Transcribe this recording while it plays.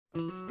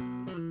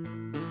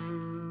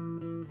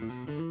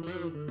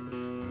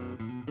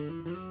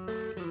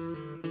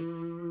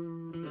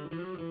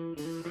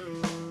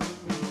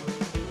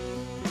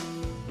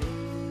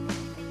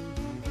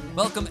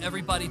Welcome,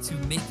 everybody, to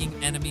Making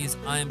Enemies.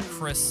 I am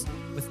Chris.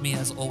 With me,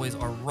 as always,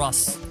 are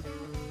Russ.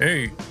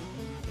 Hey.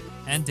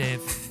 And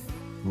Dave.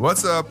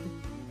 What's up?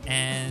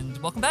 And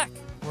welcome back.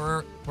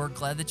 We're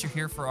glad that you're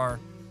here for our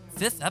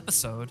 5th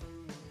episode.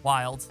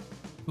 Wild.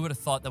 Who would have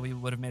thought that we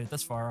would have made it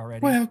this far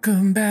already?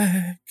 Welcome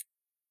back.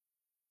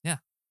 Yeah.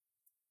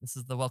 This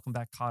is the Welcome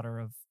Back Cotter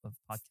of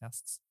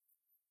podcasts.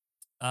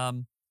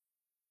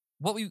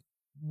 What we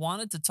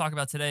wanted to talk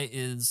about today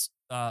is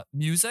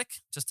music,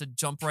 just to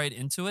jump right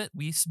into it.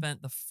 We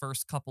spent the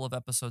first couple of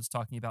episodes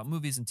talking about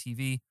movies and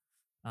TV.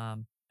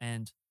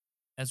 And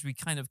as we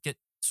kind of get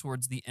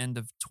towards the end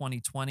of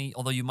 2020,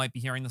 although you might be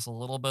hearing this a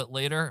little bit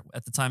later,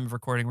 at the time of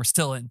recording, we're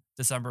still in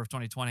December of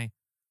 2020.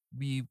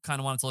 We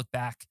kind of wanted to look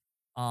back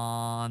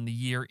on the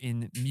year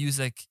in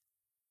music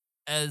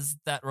as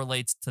that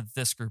relates to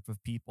this group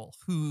of people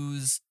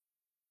whose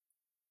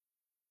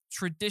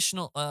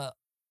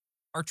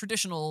our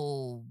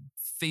traditional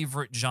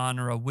favorite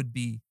genre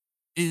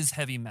is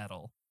heavy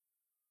metal.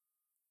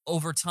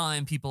 Over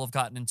time, people have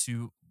gotten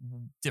into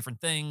different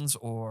things,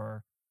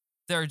 or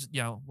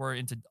we're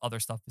into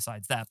other stuff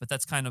besides that, but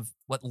that's kind of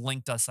what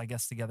linked us, I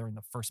guess, together in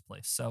the first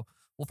place. So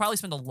we'll probably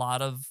spend a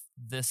lot of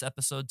this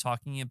episode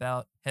talking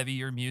about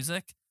heavier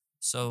music.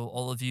 So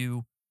all of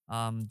you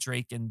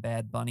Drake and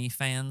Bad Bunny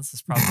fans,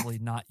 this is probably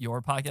not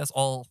your podcast.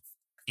 All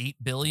 8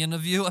 billion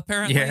of you,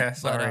 apparently. Yeah,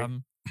 sorry. But,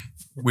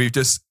 We've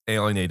just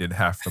alienated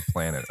half the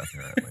planet,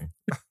 apparently.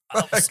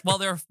 well,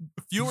 there are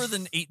fewer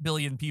than 8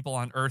 billion people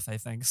on Earth, I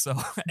think. So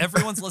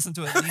everyone's listened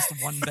to at least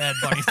one Bad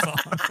Bunny song.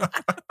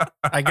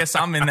 I guess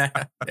I'm in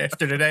that.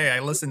 After today, I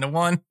listened to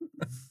one.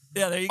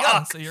 Yeah, there you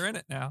go. So you're in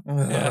it now.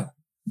 Yeah.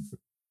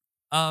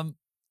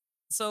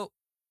 So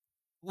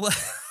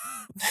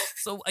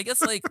I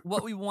guess like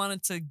what we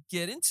wanted to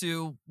get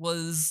into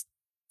was,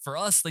 for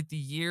us, like the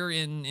year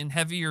in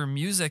heavier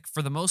music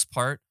for the most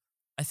part.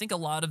 I think a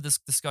lot of this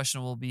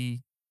discussion will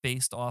be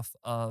based off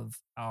of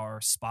our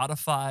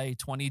Spotify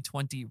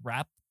 2020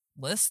 rap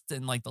list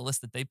and like the list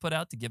that they put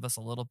out to give us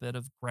a little bit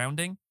of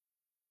grounding.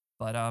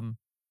 But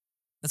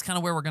that's kind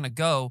of where we're going to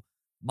go.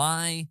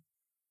 The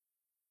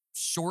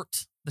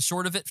short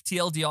of it,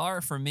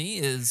 TLDR for me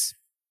is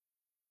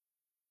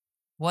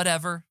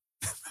whatever.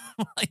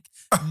 Like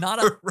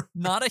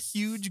not a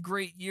huge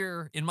great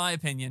year in my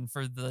opinion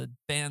for the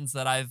bands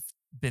that I've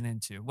been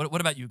into. What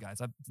about you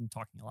guys? I've been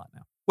talking a lot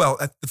now. Well,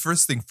 the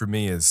first thing for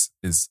me is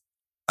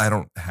I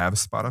don't have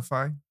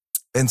Spotify.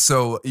 And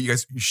so you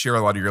share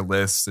a lot of your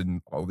lists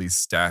and all these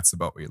stats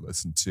about what you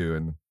listen to.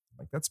 And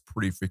like, that's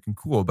pretty freaking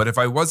cool. But if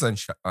I was I was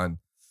going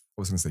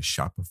to say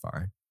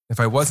Shopify. If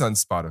I was on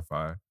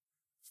Spotify,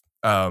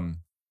 mine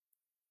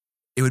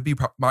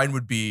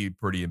would be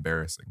pretty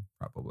embarrassing,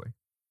 probably.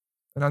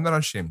 And I'm not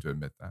ashamed to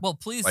admit that. Well,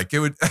 please. Like it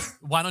would.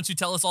 Why don't you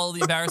tell us all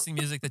the embarrassing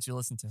music that you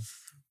listen to?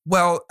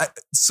 Well,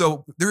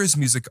 so there is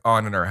music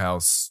on in our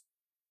house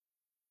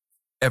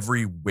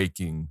every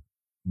waking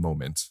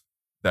moment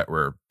that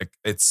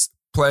it's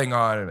playing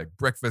on at like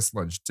breakfast,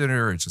 lunch,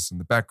 dinner. It's just in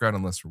the background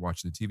unless we're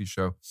watching a TV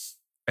show.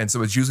 And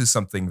so it's usually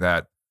something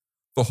that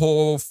the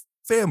whole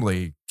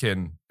family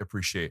can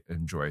appreciate and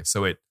enjoy.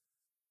 So it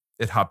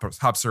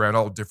hops around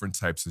all different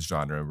types of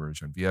genre, where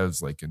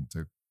Genevieve's like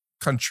into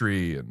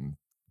country and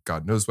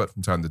God knows what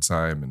from time to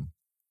time. And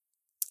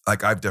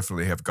like I've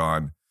definitely have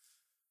gone,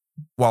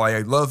 while I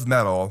love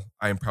metal,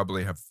 I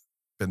probably have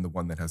been the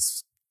one that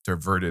has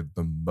diverted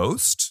the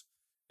most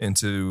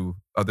into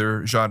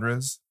other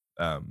genres.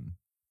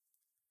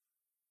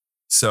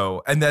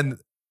 So, and then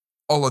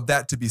all of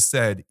that to be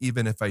said,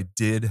 even if I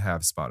did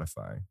have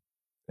Spotify,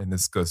 and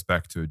this goes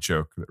back to a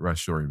joke that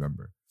Rush you'll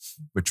remember,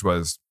 which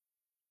was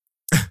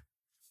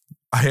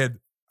I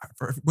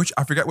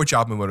forget which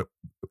album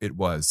it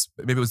was,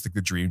 but maybe it was like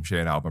the Dream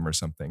Chain album or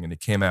something. And it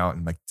came out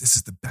and I'm like, this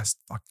is the best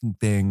fucking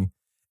thing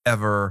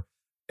ever.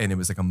 And it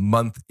was like a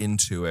month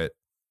into it.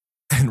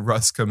 And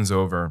Russ comes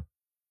over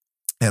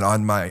and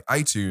on my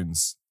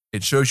iTunes,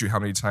 it shows you how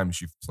many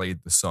times you've played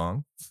the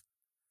song.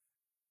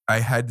 I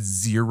had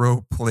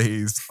 0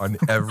 plays on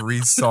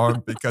every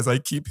song because I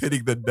keep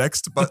hitting the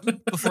next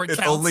button before it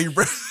counts.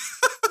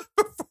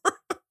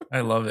 I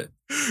love it.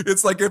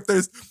 It's like if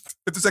there's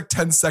like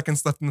 10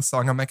 seconds left in the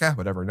song, I'm like,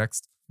 whatever,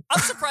 next.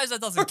 I'm surprised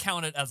that doesn't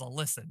count it as a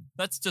listen.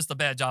 That's just a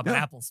bad job on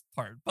Apple's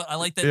part. But I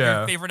like that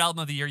your favorite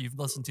album of the year you've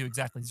listened to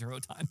exactly 0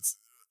 times.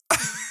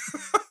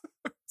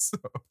 So,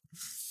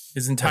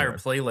 his entire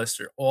playlist,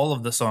 or all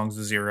of the songs,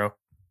 is 0.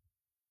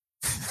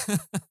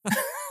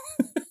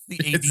 The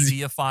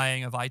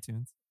ADD-ifying of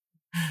iTunes.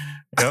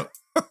 Yep.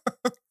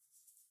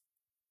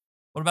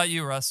 What about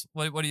you, Russ?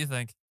 What do you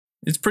think?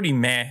 It's pretty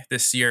meh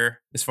this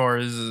year. As far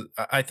as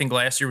I think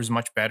last year was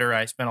much better.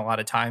 I spent a lot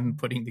of time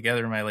putting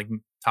together my like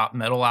top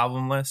metal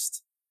album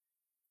list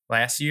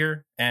last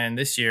year, and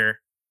this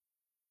year,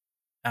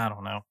 I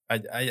don't know.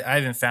 I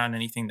haven't found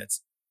anything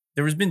that's.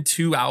 There has been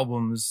 2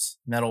 albums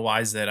metal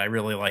wise that I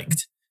really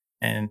liked,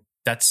 and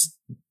that's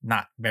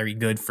not very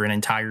good for an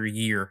entire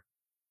year.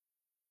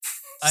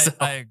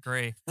 I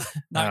agree.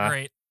 Not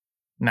great.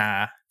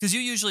 Nah, because you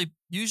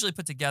usually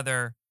put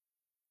together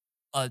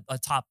a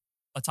top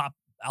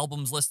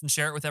albums list and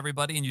share it with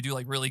everybody, and you do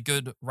like really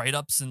good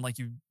write-ups, and like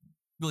you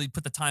really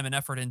put the time and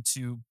effort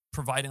into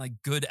providing like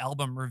good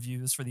album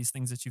reviews for these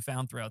things that you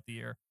found throughout the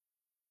year.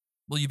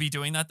 Will you be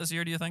doing that this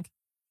year, do you think?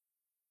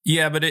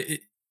 Yeah, but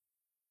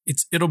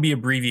it'll be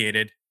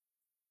abbreviated,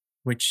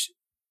 which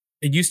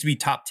it used to be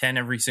top 10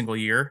 every single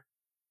year,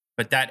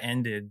 but that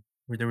ended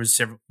where there was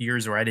several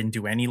years where I didn't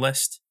do any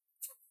list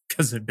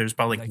because there's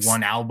probably like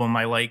one album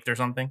I liked or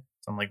something.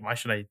 So I'm like, why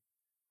should I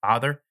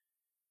bother?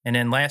 And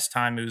then last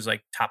time it was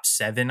like top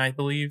 7, I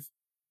believe.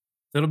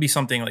 So it'll be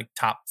something like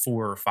top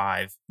 4 or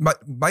 5.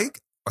 My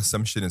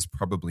assumption is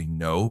probably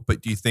no,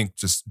 but do you think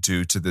just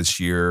due to this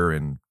year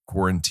and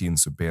quarantine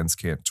so bands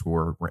can't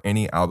tour, were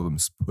any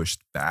albums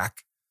pushed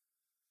back?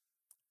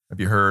 Have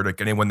you heard like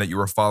anyone that you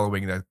were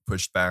following that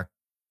pushed back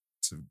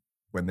to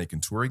when they can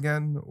tour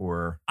again?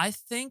 Or I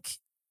think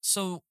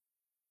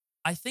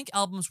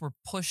albums were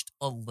pushed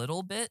a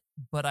little bit,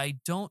 but I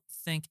don't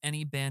think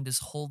any band is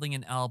holding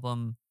an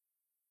album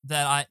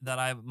that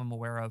I'm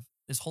aware of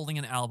is holding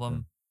an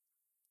album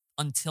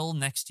until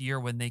next year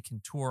when they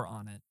can tour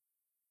on it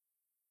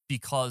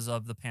because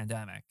of the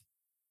pandemic.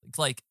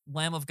 Like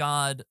Lamb of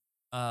God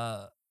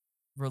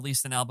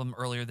released an album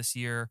earlier this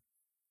year,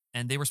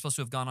 and they were supposed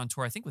to have gone on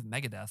tour, I think, with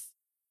Megadeth.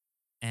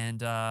 And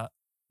that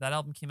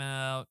album came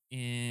out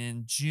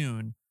in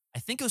June. I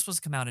think it was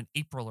supposed to come out in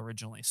April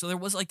originally. So there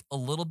was like a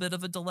little bit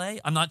of a delay.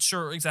 I'm not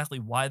sure exactly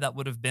why that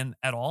would have been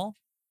at all,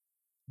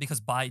 because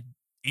by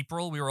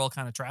April we were all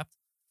kind of trapped.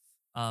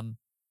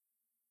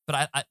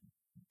 But I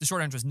the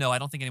short answer is no, I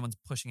don't think anyone's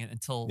pushing it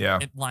until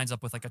it lines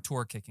up with like a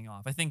tour kicking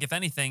off. I think if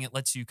anything, it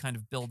lets you kind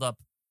of build up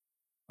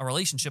a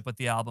relationship with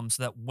the album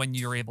so that when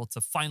you're able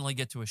to finally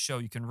get to a show,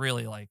 you can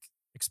really like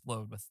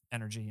explode with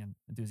energy and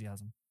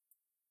enthusiasm.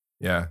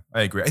 Yeah,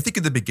 I agree. I think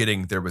in the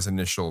beginning, there was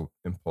initial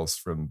impulse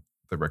from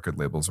the record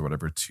labels or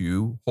whatever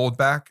to hold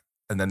back.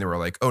 And then they were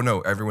like, oh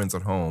no, everyone's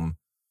at home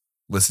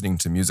listening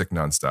to music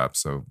nonstop.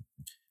 So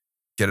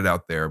get it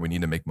out there. We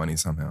need to make money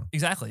somehow.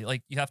 Exactly.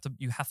 Like you have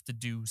to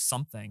do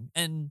something.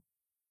 And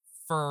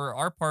for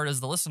our part as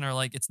the listener,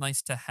 like it's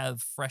nice to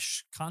have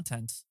fresh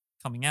content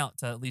coming out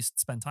to at least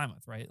spend time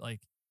with, right?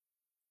 Like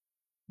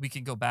we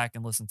can go back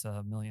and listen to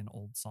a million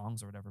old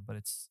songs or whatever, but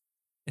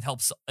it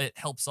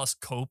helps us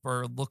cope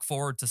or look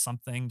forward to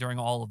something during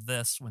all of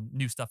this when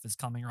new stuff is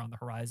coming around the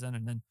horizon,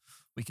 and then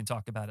we can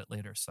talk about it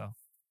later. So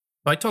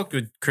I talked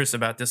with Chris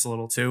about this a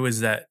little too, is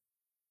that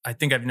I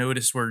think I've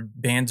noticed where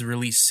bands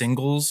release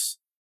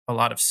a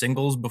lot of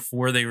singles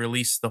before they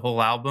release the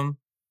whole album.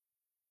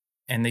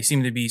 And they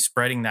seem to be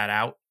spreading that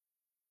out,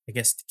 I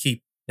guess, to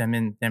keep them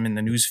in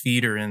the news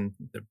feed or in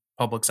the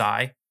public's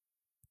eye.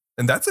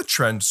 And that's a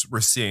trend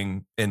we're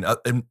seeing in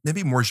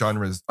maybe more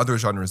genres, other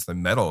genres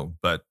than metal.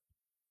 But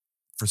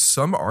for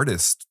some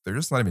artists, they're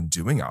just not even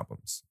doing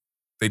albums.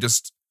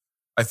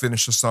 I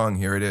finished a song,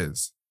 here it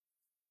is.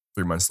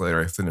 3 months later,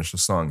 I finished a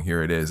song,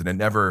 here it is. And it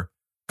never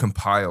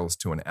compiles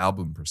to an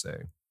album per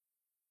se.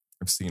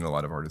 I've seen a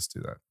lot of artists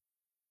do that.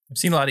 I've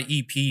seen a lot of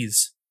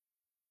EPs.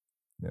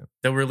 Yeah.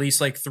 They'll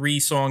release like 3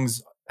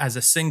 songs as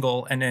a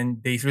single, and then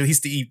they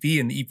release the EP,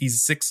 and the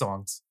EP's 6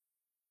 songs.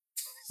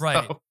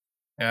 Right. So,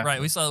 yeah. Right.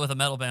 We saw it with a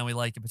metal band we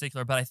like in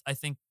particular, but I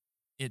think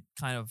it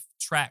kind of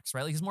tracks,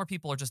 right? Because more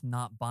people are just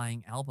not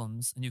buying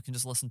albums, and you can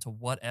just listen to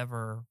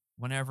whatever,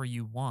 whenever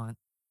you want.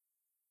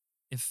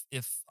 If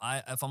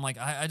I'm like,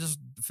 I just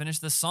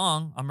finished this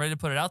song, I'm ready to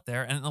put it out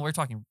there. And we're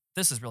talking,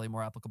 this is really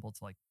more applicable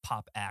to like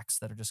pop acts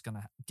that are just going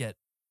to get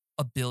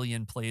a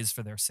billion plays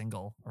for their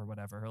single or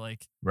whatever.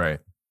 Like, right.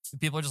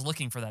 People are just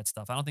looking for that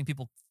stuff. I don't think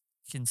people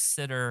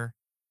consider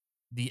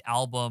the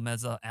album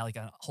as a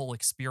whole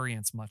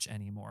experience much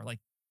anymore. Like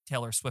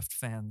Taylor Swift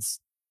fans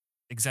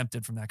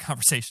exempted from that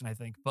conversation, I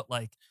think. But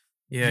like,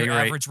 your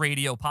average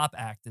radio pop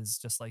act is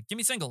just like, give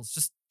me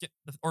singles,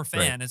 or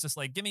fan is just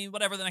like, give me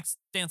whatever the next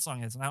dance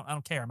song is. And I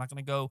don't care. I'm not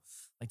going to go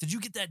like, did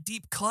you get that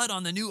deep cut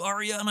on the new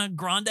Ariana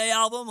Grande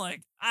album?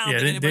 Like, I don't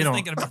think anybody's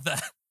thinking about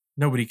that.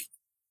 Nobody,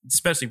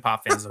 especially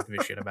pop fans, don't give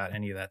a shit about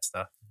any of that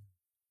stuff.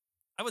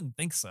 I wouldn't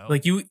think so.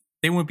 Like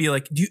they wouldn't be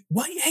like,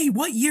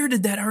 what year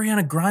did that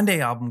Ariana Grande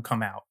album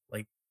come out?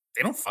 Like,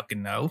 they don't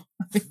fucking know.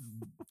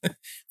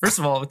 First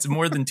of all, it's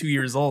more than 2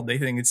 years old. They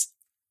think it's,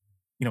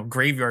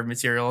 graveyard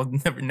material,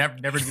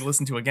 never to be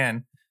listened to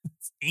again.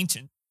 It's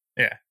ancient.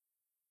 Yeah.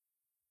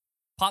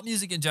 Pop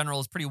music in general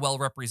is pretty well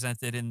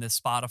represented in the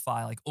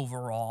Spotify, like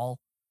overall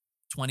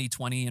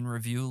 2020 in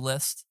review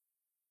list.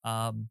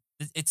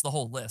 It's the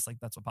whole list. Like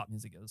that's what pop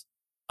music is.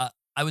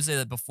 I would say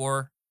that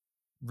before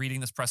reading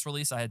this press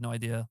release, I had no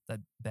idea that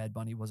Bad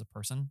Bunny was a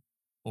person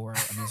or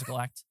a musical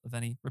act of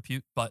any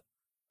repute, but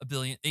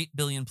 8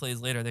 billion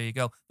plays later, there you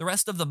go. The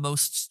rest of the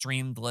most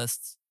streamed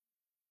list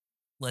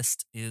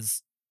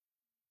is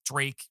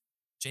Drake,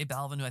 J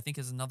Balvin, who I think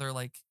is another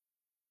like,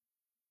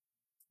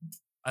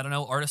 I don't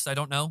know, artist I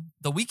don't know.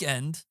 The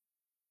Weeknd,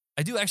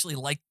 I do actually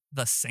like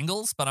the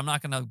singles, but I'm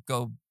not going to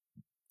go,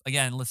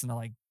 again, listen to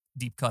like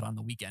deep cut on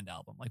the Weeknd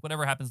album. Like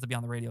whatever happens to be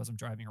on the radio as I'm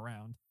driving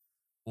around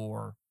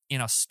or in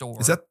a store.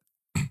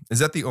 Is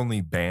that the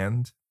only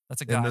band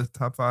that's a guy. in the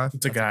top 5?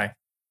 It's a guy.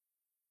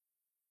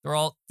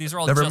 These are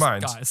all Never just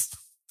mind. guys.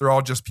 They're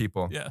all just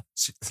people. Yeah.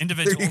 There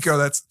Individuals. you go.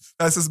 That's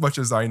as much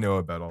as I know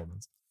about all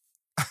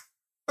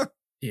this.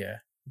 Yeah,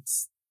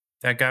 it's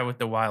that guy with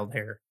the wild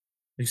hair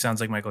who sounds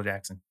like Michael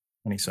Jackson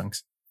when he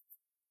sings.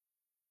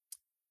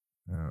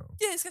 Oh.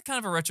 Yeah, he's got kind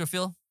of a retro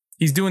feel.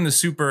 He's doing the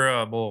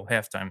Super Bowl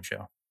halftime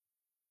show,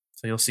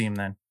 so you'll see him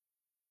then,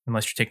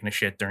 unless you're taking a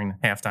shit during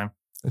the halftime.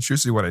 That's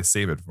usually what I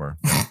save it for.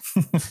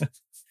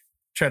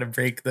 Try to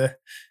break the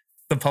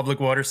public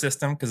water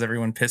system because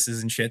everyone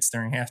pisses and shits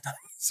during halftime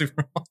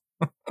Super Bowl.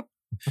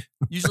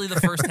 Usually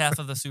the first half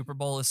of the Super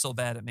Bowl is so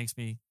bad it makes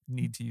me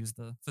need to use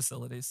the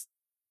facilities.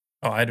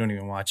 Oh, I don't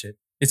even watch it.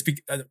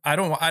 I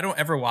don't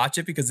ever watch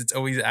it because it's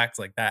always acts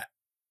like that.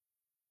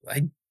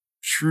 I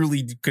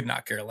truly could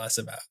not care less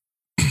about.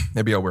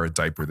 Maybe I'll wear a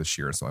diaper this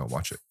year, so I'll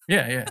watch it.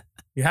 Yeah.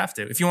 You have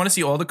to. If you want to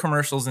see all the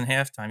commercials in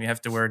halftime, you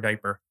have to wear a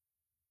diaper.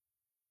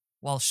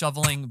 While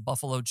shoveling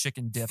buffalo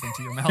chicken dip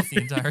into your mouth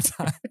the entire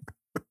time.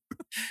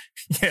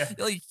 Yeah.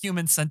 You're like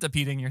human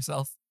centipeding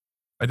yourself.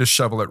 I just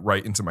shovel it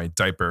right into my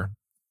diaper.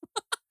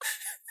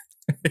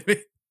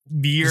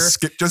 Beer.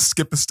 Just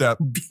skip a step.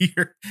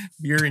 Beer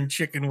and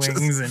chicken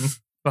wings and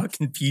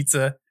fucking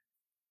pizza.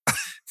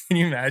 Can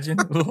you imagine?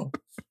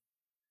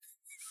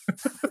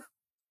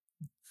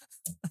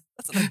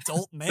 That's an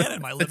adult man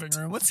in my living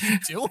room. What's he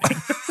doing?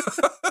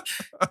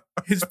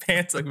 His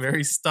pants look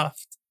very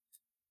stuffed.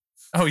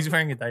 Oh, he's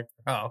wearing a diaper.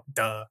 Oh,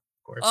 duh. Of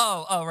course.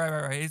 Oh,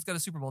 right. He's got a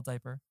Super Bowl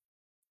diaper.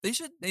 They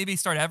should maybe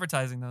start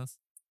advertising those.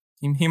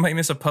 He might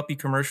miss a puppy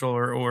commercial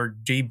or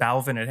J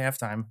Balvin at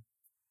halftime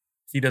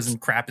if he doesn't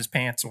crap his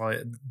pants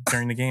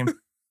during the game.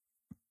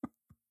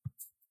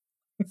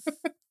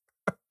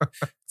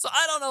 So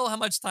I don't know how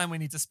much time we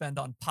need to spend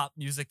on pop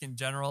music in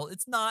general.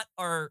 It's not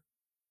our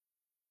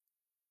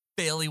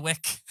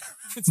bailiwick.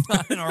 It's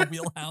not in our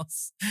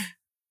wheelhouse.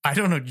 I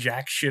don't know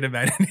jack shit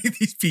about any of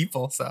these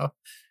people, so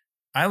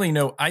I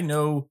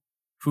know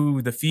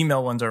who the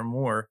female ones are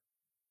more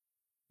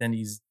than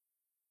these.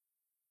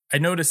 I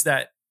noticed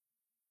that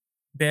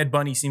Bad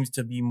Bunny seems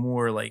to be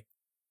more like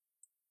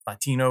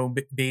Latino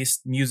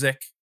based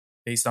music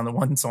based on the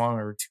one song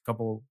or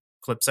couple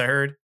clips I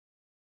heard.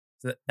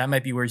 So that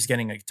might be where he's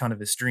getting a ton of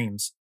his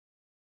streams.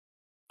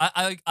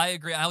 I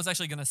agree. I was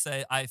actually going to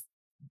say I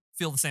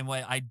feel the same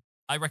way.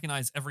 I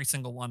recognize every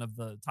single one of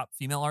the top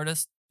female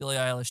artists: Billie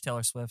Eilish,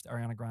 Taylor Swift,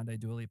 Ariana Grande,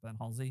 Dua Lipa, and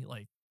Halsey.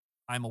 Like,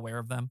 I'm aware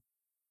of them.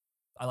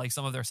 I like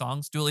some of their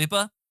songs. Dua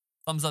Lipa,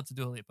 thumbs up to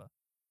Dua Lipa.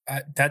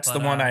 That's the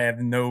one I have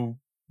no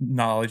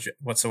knowledge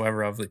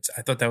whatsoever of.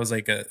 I thought that was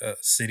like a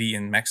city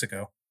in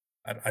Mexico.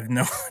 I've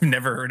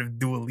never heard of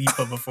Dua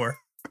Lipa before.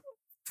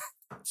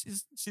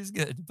 She's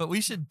good, but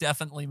we should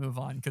definitely move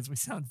on because we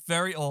sound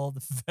very old,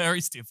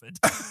 very stupid.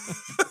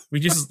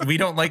 we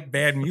don't like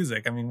bad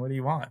music. I mean, what do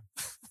you want?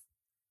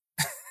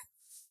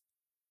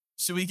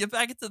 Should we get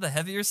back into the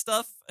heavier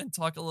stuff and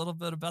talk a little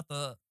bit about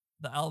the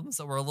albums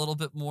that we're a little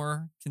bit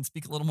more can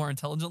speak a little more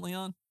intelligently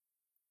on?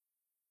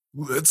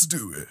 Let's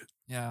do it.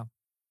 Yeah.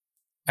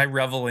 I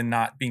revel in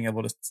not being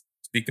able to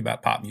speak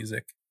about pop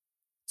music.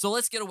 So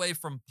let's get away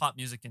from pop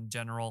music in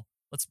general.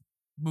 Let's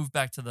move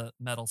back to the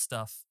metal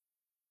stuff.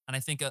 And I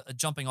think a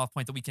jumping off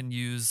point that we can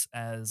use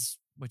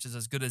which is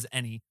as good as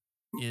any,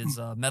 is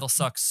Metal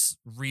Sucks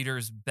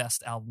Reader's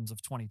Best Albums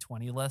of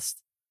 2020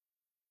 list.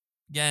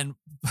 Again,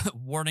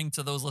 warning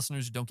to those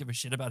listeners who don't give a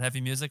shit about heavy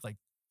music, like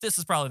this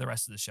is probably the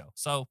rest of the show.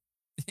 So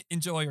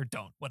enjoy or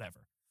don't,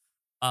 whatever.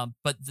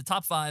 But the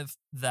top 5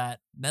 that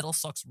Metal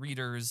Sucks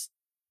Readers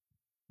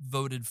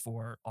voted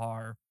for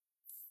are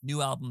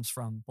new albums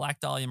from Black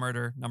Dahlia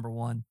Murder, number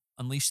 1,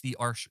 Unleash the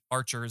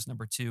Archers,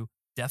 number 2,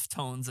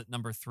 Deftones at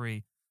number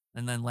 3,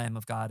 and then Lamb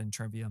of God and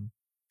Trivium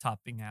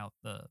topping out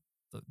the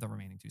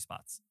remaining 2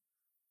 spots.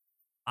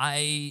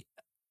 I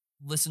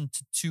listened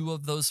to 2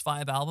 of those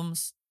 5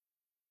 albums,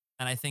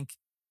 and I think,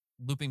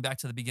 looping back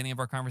to the beginning of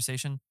our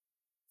conversation,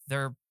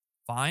 they're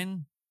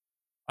fine.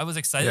 I was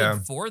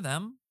excited for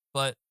them,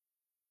 but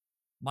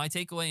my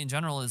takeaway in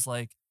general is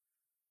like,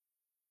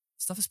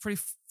 stuff is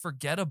pretty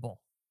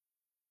forgettable.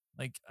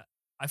 Like,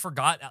 I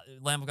forgot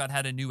Lamb of God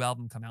had a new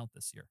album come out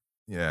this year.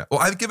 Yeah.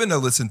 Well, I've given a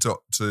listen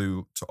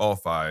to all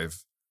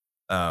 5.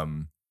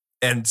 And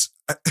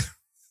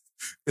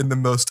in the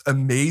most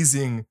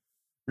amazing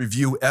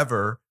review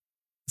ever,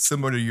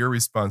 similar to your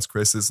response,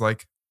 Chris, is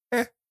like,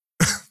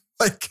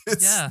 like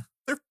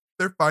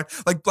they're fine.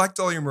 Like Black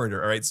Dahlia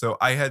Murder. All right. So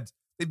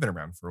they've been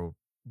around for a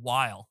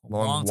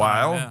long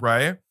while, time,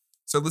 right?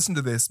 So listen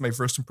to this. My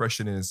first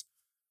impression is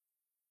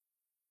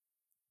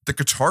the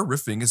guitar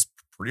riffing is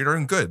pretty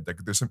darn good. Like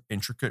there's some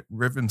intricate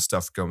riffing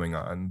stuff going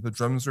on. The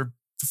drums are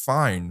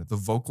fine. The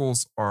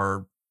vocals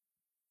are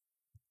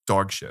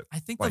dog shit. I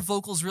think the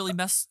vocals really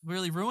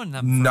ruin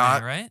them for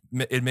me, right?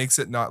 It makes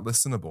it not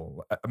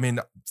listenable. I mean,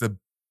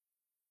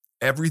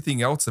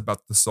 everything else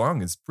about the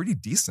song is pretty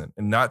decent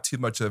and not too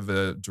much of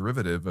a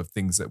derivative of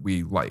things that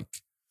we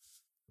like.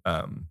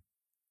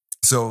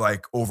 So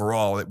like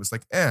overall it was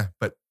like,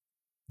 but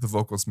the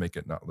vocals make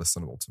it not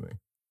listenable to me.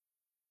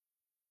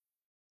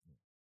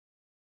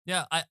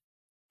 Yeah,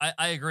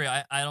 I agree.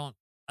 I don't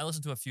I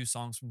listened to a few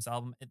songs from this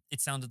album. It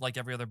sounded like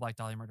every other Black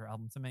Dahlia Murder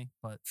album to me,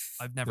 but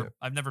I've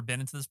never been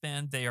into this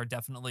band. They are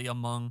definitely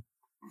among,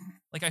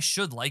 like, I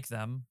should like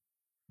them,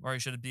 or I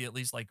should be at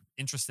least like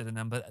interested in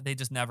them, but they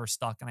just never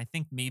stuck. And I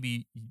think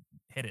maybe you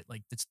hit it.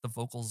 Like, it's the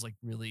vocals like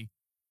really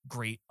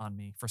great on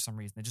me for some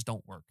reason. They just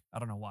don't work. I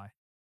don't know why.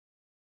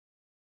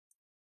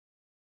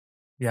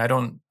 Yeah,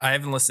 I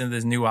haven't listened to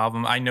this new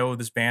album. I know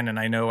this band and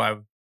I know I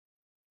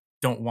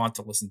don't want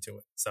to listen to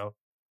it. So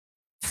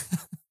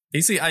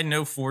basically I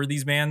know 4 of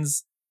these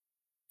bands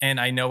and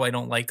I know I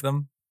don't like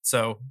them.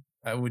 So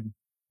I would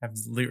have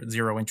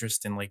zero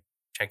interest in like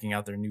checking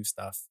out their new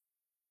stuff.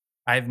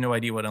 I have no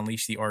idea what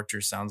Unleash the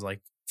Archers sounds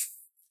like.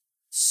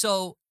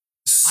 So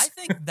I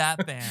think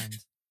that band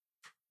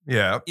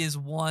is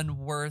one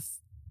worth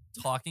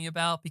talking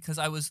about, because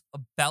I was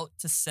about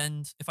to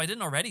send, if I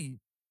didn't already,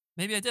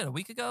 maybe I did a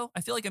week ago.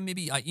 I feel like I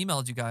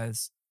emailed you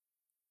guys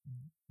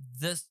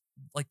this,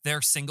 like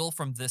their single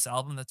from this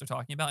album that they're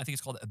talking about. I think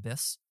it's called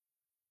Abyss.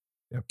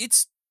 Yep.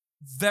 It's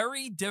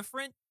very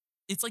different.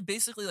 It's like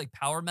basically like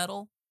power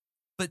metal,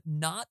 but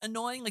not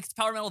annoying. Like, it's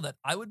power metal that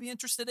I would be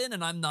interested in,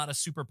 and I'm not a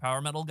super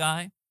power metal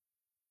guy.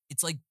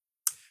 It's like,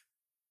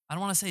 I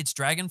don't want to say it's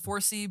Dragon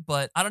Force-y,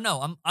 but I don't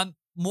know. I'm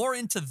more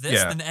into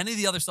this than any of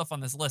the other stuff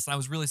on this list, and I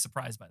was really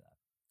surprised by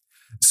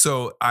that.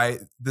 So I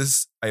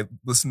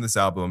listened to this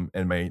album,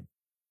 and my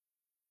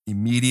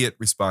immediate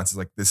response is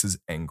like, this is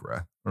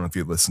Angra. I don't know if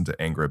you listened to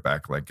Angra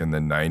back like in the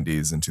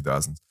 90s and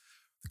 2000s.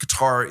 The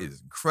guitar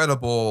is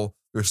incredible.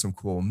 There's some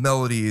cool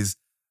melodies.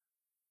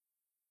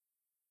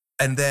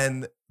 And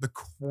then the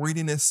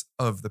corniness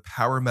of the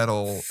power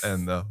metal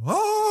and the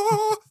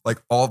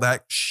like all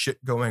that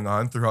shit going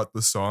on throughout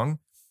the song.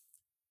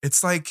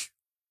 It's like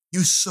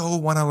you so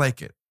want to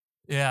like it.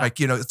 Yeah. Like,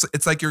 you know,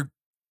 it's like you're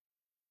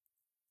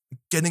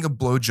getting a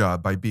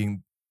blowjob by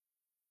being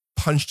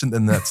punched in the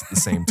nuts at the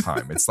same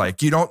time. It's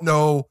like, you don't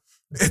know.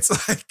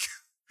 It's like,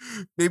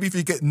 maybe if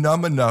you get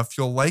numb enough,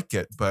 you'll like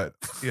it. But,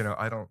 you know,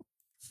 I don't.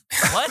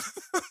 What?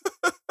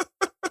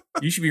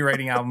 You should be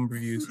writing album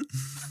reviews.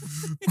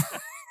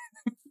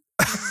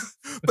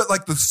 But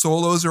like the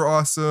solos are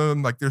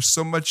awesome. Like there's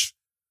so much.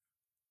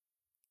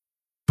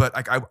 But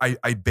like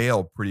I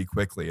bail pretty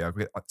quickly.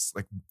 It's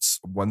like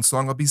one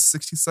song, I'll be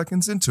 60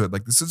 seconds into it.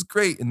 Like, this is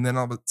great. And then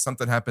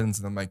something happens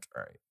and I'm like,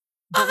 all right.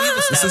 But we've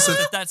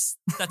established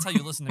that's how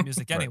you listen to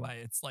music anyway.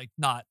 Right. It's like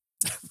not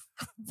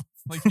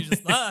like you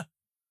just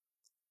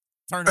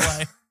turn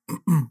away.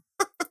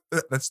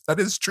 That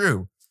is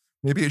true.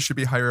 Maybe it should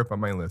be higher up on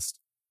my list.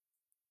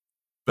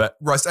 But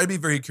Russ, I'd be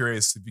very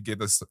curious if you give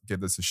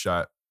this a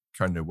shot,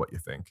 kind of what you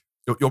think.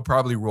 You'll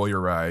probably roll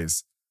your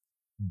eyes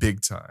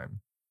big time.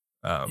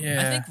 I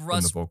think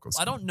Russ,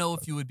 I don't know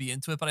if you would be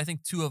into it, but I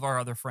think 2 of our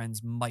other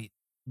friends might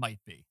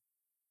be.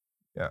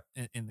 Yeah.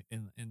 In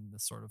the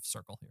sort of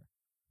circle here.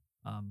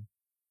 I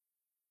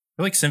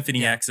feel like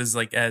Symphony X is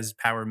like as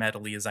power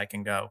metal-y as I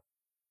can go.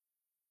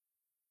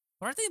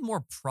 But aren't they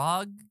more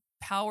prog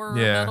power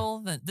metal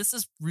than this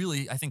is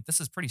really? I think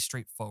this is pretty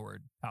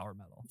straightforward power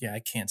metal. Yeah, I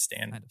can't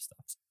stand kind of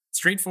stuff.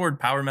 Straightforward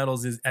power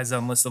metals is as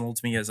unlistenable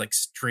to me as like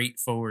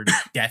straightforward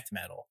death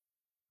metal.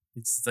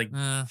 It's like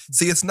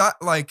see, it's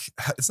not like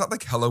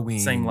Halloween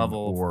same level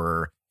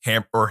or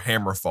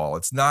Hammerfall.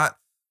 It's not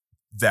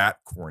that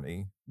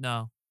corny.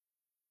 No,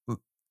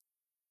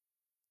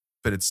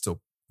 but it's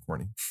still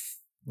corny.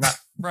 Not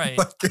right.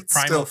 Like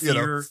Primal still,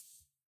 Fear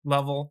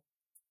level.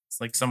 It's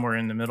like somewhere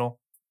in the middle.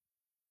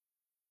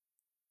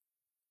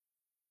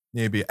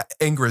 Maybe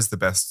Angra is the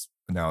best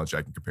analogy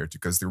I can compare it to,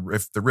 because the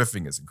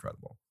riffing is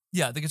incredible.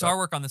 Yeah, the guitar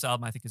work on this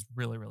album I think is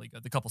really, really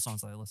good. The couple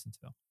songs that I listened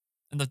to,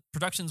 and the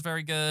production's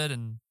very good.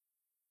 And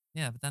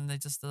but then they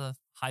just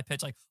high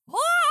pitch like.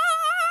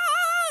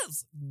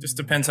 Just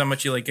depends how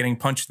much you like getting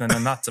punched in the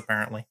nuts.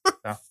 Apparently,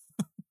 so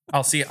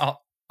I'll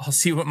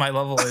see what my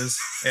level is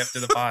after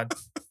the pod.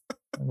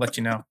 I'll let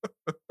you know.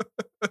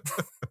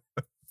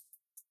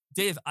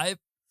 Dave, I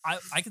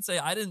could say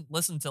I didn't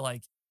listen to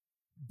like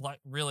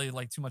really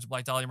like too much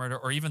Black Dahlia Murder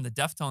or even the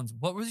Deftones.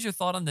 What was your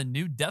thought on the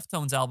new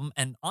Deftones album?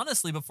 And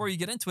honestly, before you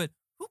get into it,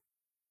 who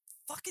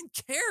fucking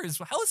cares?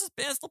 How is this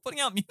band still putting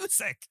out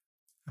music?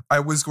 I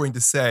was going to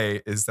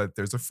say is that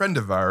there's a friend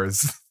of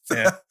ours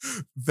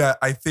that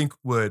I think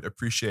would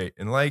appreciate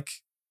and like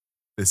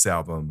this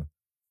album.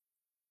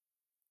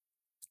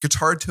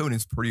 Guitar tone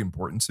is pretty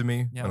important to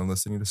me when I'm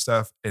listening to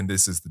stuff. And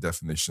this is the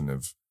definition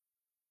of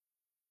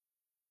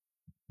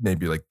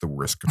maybe like the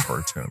worst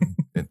guitar tone.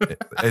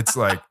 It's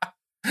like,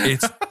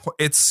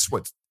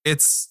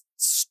 it's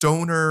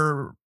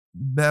stoner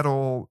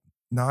metal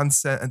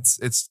nonsense.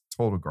 It's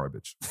total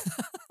garbage.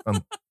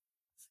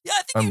 Yeah,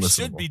 I think you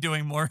should be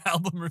doing more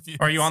album reviews.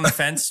 Are you on the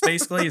fence,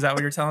 basically? Is that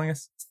what you're telling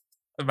us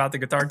about the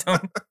guitar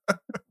tone?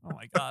 Oh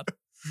my God.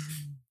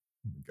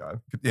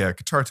 Yeah,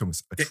 guitar tone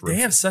was atrocious.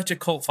 They have such a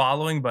cult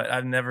following, but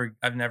I've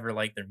never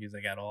liked their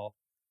music at all.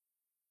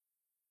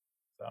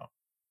 So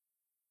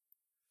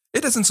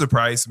it doesn't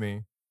surprise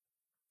me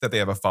that they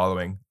have a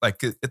following.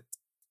 Like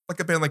like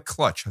a band like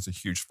Clutch has a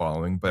huge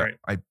following, but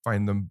I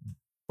find them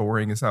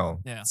boring as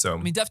hell. Yeah. So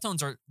I mean,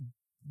 Deftones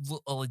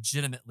a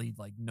legitimately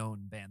like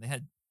known band. They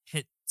had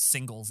hit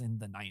singles in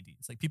the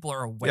 90s. Like people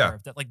are aware Yeah.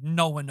 of that. Like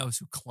no one knows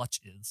who Clutch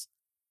is.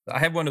 I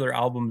have one of their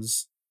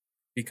albums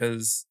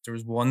because there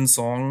was one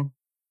song,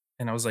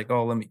 and I was like,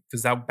 oh, let me,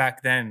 because that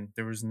back then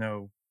there was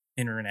no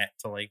internet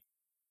to like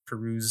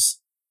peruse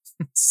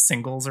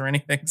singles or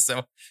anything.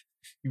 So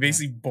you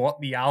basically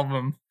bought the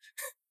album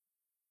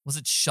Was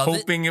it Shove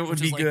hoping it would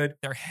which be is, like, good.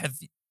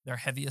 Their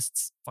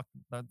heaviest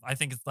I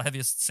think it's the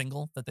heaviest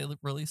single that they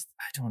released.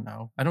 I don't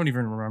know. I don't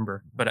even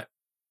remember. But it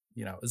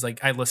was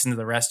like I listened to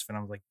the rest of it and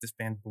I was like, this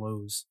band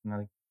blows, and I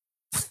like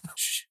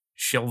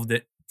shelved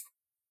it.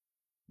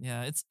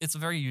 Yeah, it's a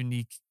very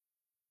unique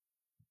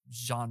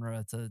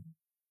genre to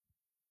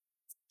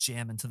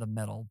jam into the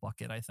metal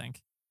bucket, I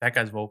think. That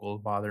guy's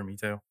vocals bother me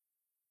too.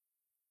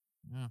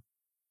 Yeah.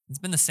 It's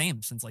been the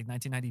same since like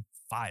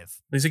 1995.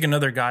 There's like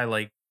another guy,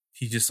 like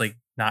he's just like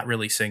not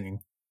really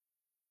singing.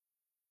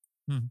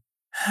 Like,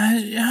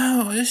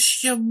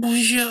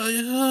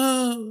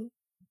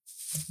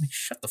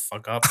 shut the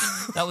fuck up.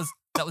 That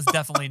was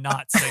definitely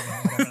not singing,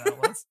 whatever that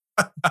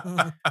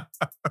was.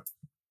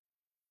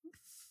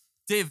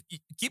 Dave,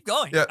 keep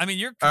going. Yeah. I mean,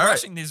 you're All right.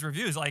 crushing these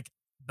reviews. Like,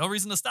 no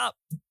reason to stop.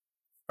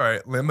 All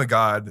right, Lamb of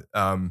God.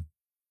 I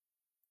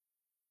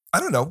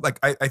don't know. Like,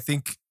 I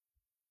think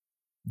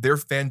their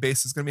fan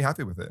base is going to be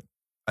happy with it.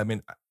 I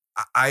mean,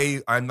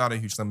 I'm not a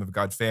huge Lamb of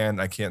God fan.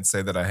 I can't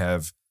say that I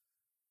have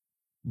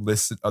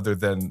listed other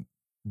than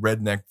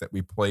Redneck that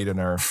we played in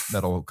our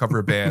metal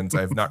cover bands.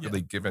 I've not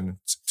really given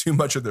too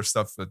much of their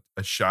stuff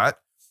a shot.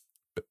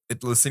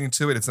 But listening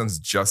to it, it sounds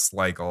just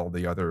like all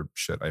the other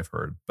shit I've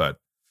heard. But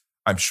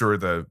I'm sure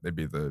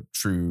maybe the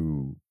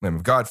true Lamb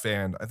of God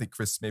fan. I think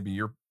Chris,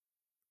 maybe are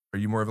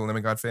you more of a Lamb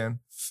of God fan?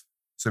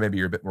 So maybe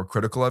you're a bit more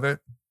critical of it.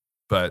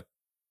 But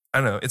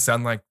I don't know. It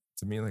sounded like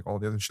to me like all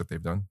the other shit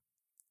they've done.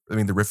 I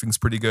mean, the riffing's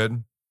pretty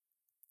good,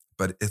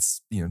 but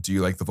it's, do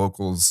you like the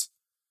vocals?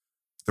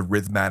 The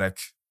rhythmic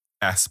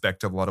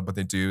aspect of a lot of what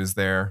they do is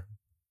there.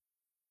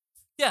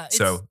 Yeah,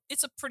 So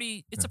it's a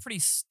pretty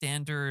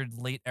standard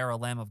late era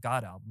Lamb of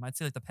God album. I'd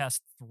say like the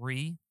past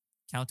 3,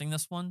 counting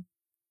this one,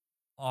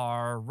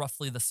 are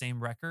roughly the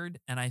same record,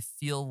 and I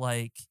feel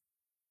like,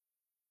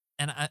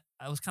 and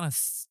I was kind of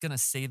gonna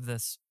save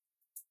this.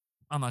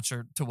 I'm not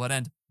sure to what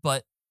end,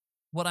 but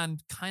what I'm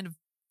kind of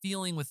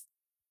feeling with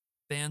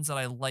bands that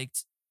I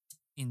liked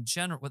in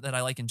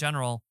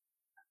general,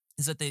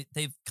 is that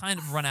they've kind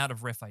of run out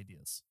of riff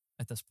ideas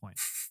at this point.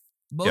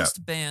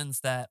 Most bands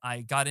that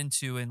I got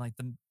into in like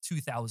the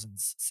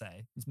 2000s,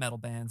 say these metal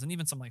bands, and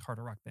even some like hard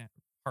rock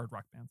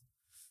bands,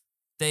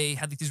 they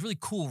had like these really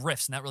cool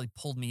riffs, and that really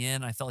pulled me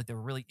in. I felt like they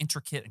were really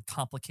intricate and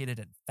complicated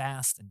and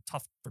fast and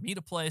tough for me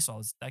to play,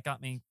 so that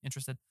got me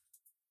interested.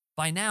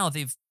 By now, I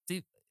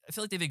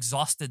feel like they've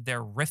exhausted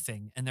their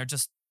riffing, and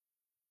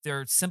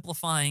they're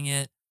simplifying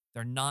it.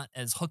 They're not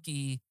as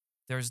hooky.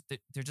 They're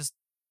just,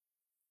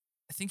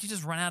 I think you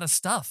just run out of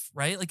stuff,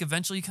 right? Like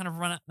eventually you kind of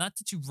run out, not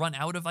that you run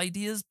out of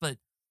ideas, but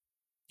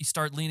you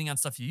start leaning on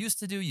stuff you used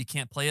to do. You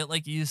can't play it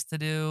like you used to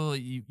do.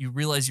 You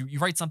realize you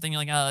write something,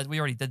 you're like, we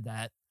already did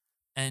that.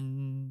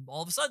 And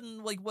all of a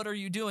sudden, like, what are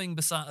you doing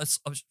besides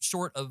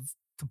short of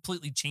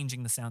completely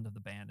changing the sound of the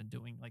band and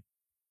doing like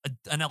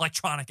an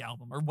electronic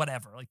album or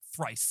whatever, like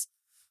Thrice.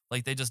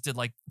 Like they just did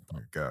like, oh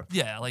my God.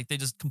 Yeah, like they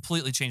just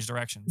completely changed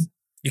directions.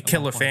 You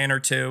kill a fan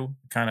or two,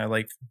 kind of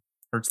like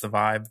hurts the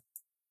vibe.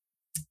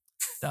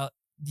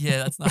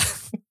 That's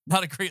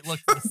not a great look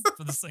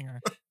for the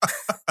singer,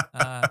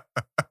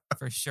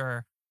 for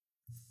sure.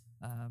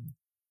 But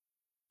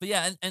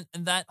yeah,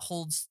 and that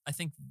holds. I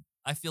think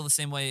I feel the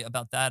same way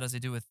about that as I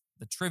do with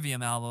the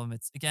Trivium album.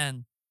 It's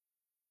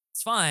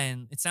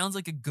fine. It sounds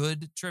like a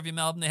good Trivium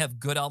album. They have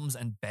good albums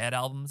and bad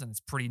albums, and it's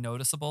pretty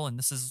noticeable. And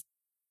this is,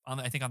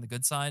 I think, on the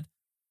good side.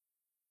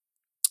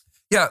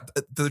 Yeah,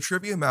 the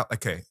Trivium out.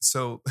 Okay,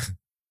 so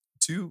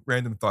 2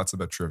 random thoughts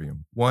about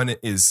Trivium. One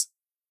is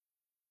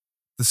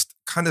this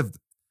kind of,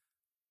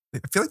 I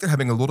feel like they're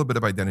having a little bit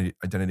of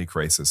identity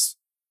crisis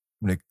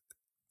when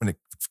it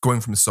going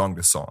from song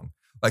to song.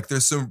 Like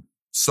there's some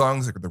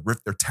songs like the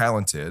riff, they're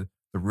talented,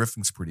 the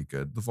riffing's pretty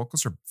good, the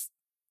vocals are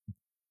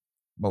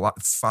a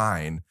lot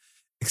fine,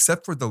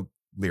 except for the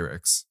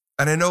lyrics.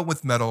 And I know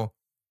with metal,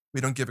 we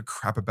don't give a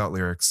crap about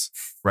lyrics,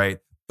 right?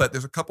 But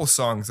there's a couple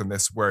songs in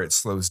this where it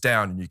slows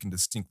down and you can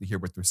distinctly hear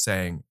what they're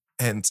saying.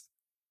 And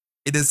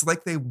it is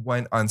like they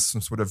went on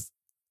some sort of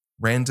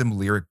random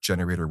lyric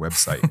generator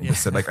website and they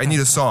said, like, I need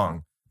a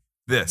song,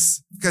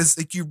 this. Because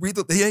like you read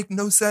they make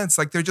no sense.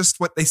 Like they're just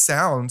what they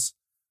sound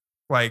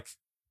like,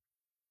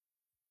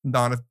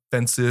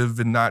 non-offensive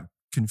and not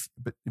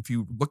but if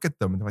you look at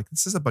them, they're like,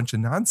 this is a bunch of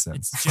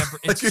nonsense.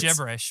 It's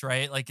gibberish,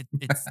 right? Like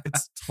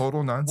it's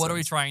total nonsense. What are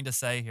we trying to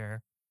say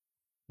here?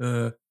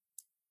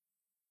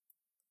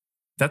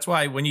 That's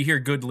why when you hear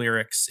good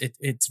lyrics,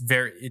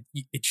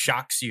 it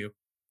shocks you.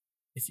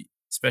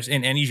 Especially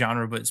in any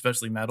genre, but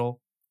especially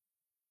metal.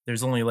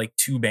 There's only like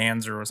 2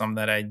 bands or something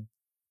that I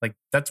like.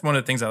 That's one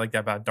of the things I like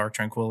about Dark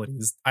Tranquillity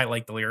is I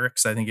like the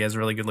lyrics. I think he has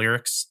really good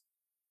lyrics.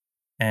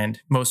 And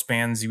most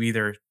bands you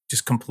either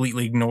just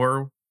completely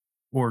ignore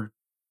or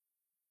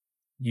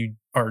you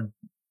are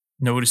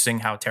noticing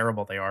how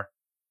terrible they are.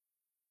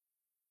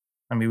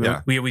 I mean,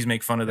 we always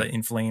make fun of the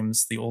In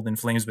Flames, the old In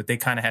Flames, but they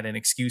kind of had an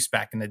excuse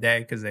back in the day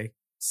because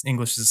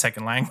English is a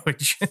second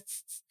language.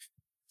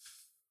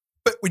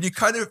 But when you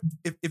kind of,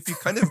 if you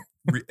kind of,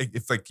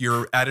 if like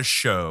you're at a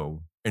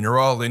show and you're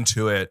all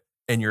into it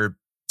and you're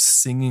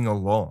singing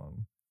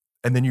along,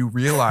 and then you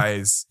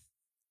realize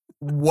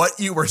what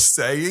you were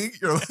saying,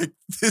 you're like,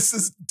 this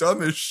is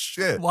dumb as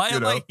shit. Why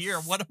am I here?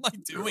 What am I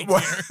doing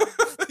here?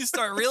 You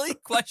start really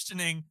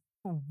questioning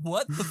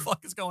what the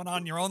fuck is going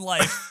on in your own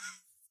life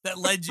that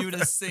led you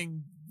to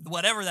sing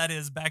whatever that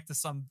is back to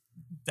some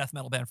death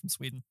metal band from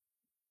Sweden.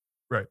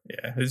 Right.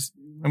 Yeah.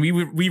 And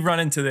we run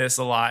into this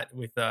a lot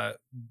with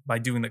by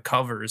doing the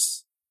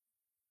covers,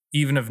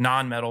 even of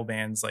non-metal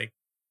bands like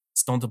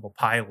Stone Temple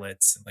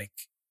Pilots and like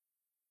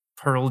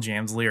Pearl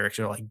Jam's lyrics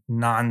are like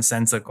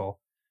nonsensical.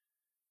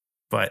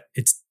 But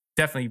it's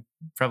definitely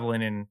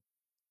prevalent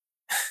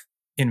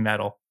in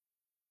metal.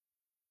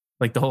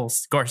 Like the whole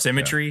Scar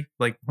Symmetry,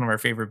 like one of our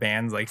favorite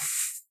bands, like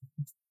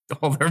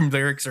all their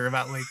lyrics are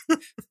about like,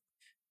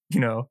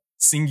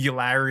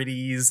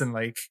 singularities and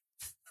like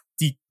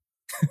deep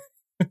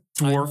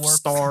dwarf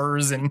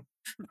stars, and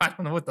I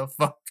don't know what the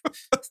fuck.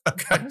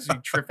 Guys be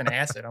tripping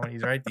acid when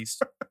he's right. These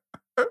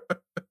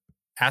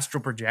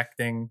astral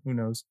projecting, who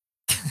knows?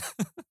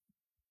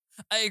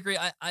 I agree.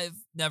 I've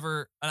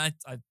never, and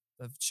I've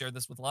shared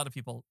this with a lot of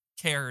people,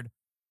 cared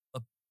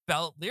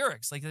about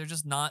lyrics. Like they're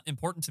just not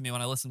important to me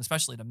when I listen,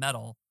 especially to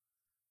metal,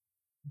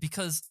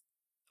 because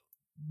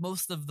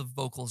most of the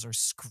vocals are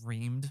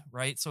screamed,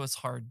 right? So it's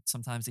hard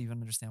sometimes to even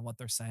understand what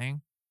they're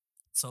saying.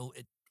 So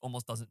it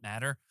almost doesn't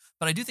matter.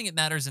 But I do think it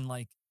matters in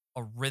like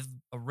a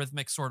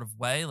rhythmic sort of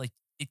way. Like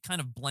it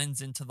kind of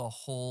blends into the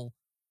whole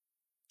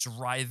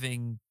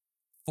driving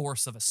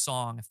force of a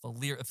song. If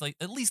like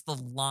at least the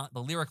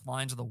lyric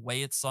lines or the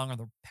way it's sung or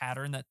the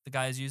pattern that the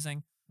guy is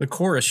using, the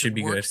chorus should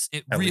be works.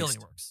 good. It really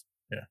works.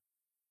 Yeah,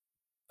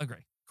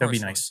 agree. That'd be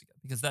nice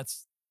because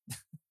that's.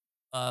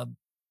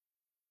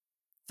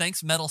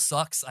 Thanks, Metal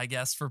Sucks, I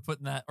guess, for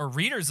putting that, or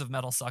readers of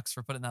Metal Sucks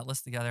for putting that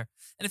list together.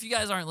 And if you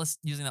guys aren't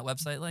using that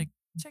website, like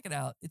check it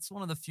out. It's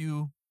one of the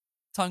few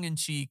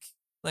tongue-in-cheek.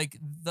 Like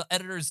the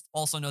editors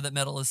also know that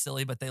metal is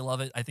silly, but they love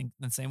it. I think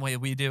the same way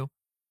we do.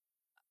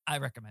 I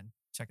recommend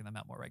checking them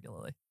out more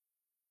regularly.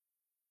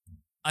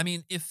 I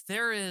mean, if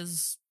there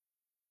is,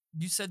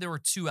 you said there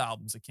were 2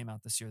 albums that came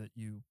out this year that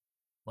you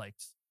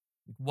liked.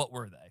 Like, what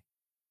were they?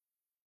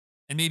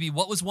 And maybe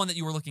what was one that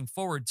you were looking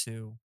forward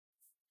to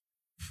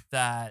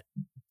that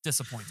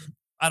disappointed?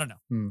 I don't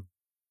know.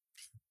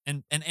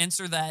 And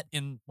answer that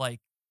in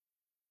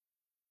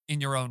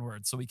your own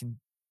words so we can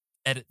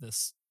edit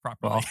this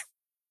properly. Well,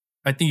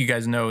 I think you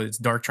guys know it's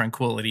Dark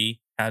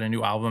Tranquillity had a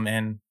new album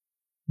and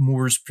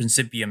Mors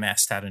Principium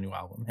Est had a new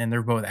album, and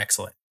they're both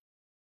excellent.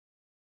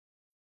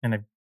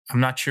 And I'm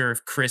not sure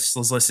if Chris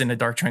was listening to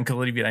Dark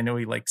Tranquillity, but I know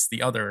he likes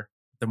the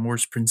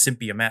Mors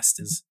Principium Est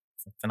is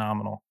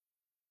phenomenal.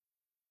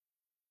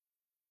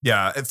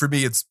 Yeah, and for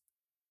me, it's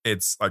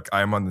like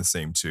I'm on the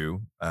same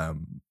too.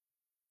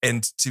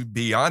 And to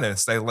be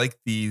honest, I like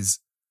these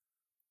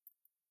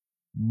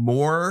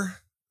more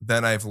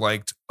than I've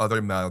liked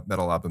other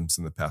metal albums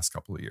in the past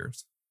couple of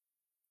years.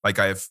 Like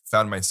I've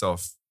found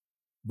myself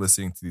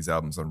listening to these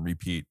albums on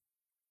repeat,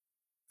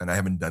 and I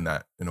haven't done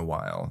that in a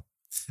while.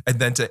 And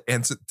then to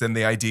answer, then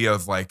the idea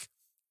of like,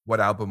 what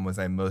album was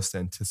I most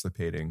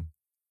anticipating?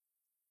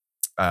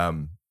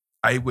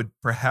 I would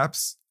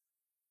perhaps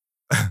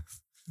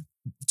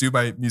do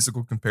my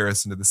musical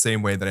comparison to the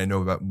same way that I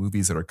know about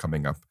movies that are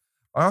coming up.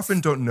 I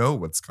often don't know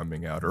what's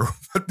coming out, or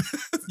what.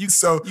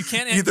 So you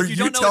can't. Either if you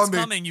don't know what's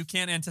coming, you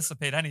can't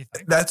anticipate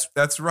anything.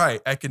 That's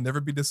right. I can never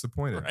be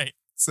disappointed. Right.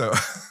 So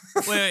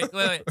wait.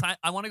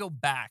 I want to go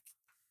back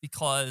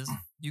because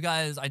you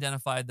guys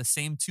identified the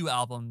same 2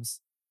 albums.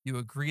 You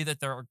agree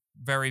that they're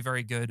very,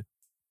 very good.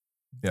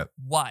 Yeah.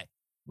 Why?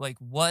 Like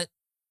what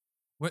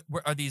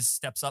are these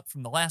steps up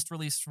from the last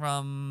release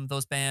from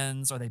those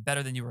bands? Are they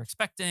better than you were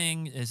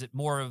expecting? Is it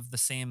more of the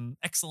same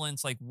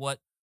excellence? Like what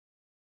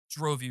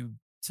drove you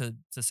to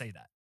say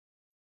that?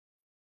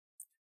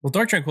 Well,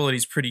 Dark Tranquillity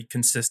is pretty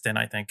consistent,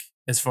 I think,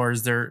 as far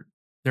as their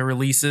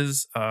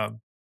releases. I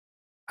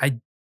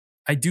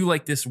do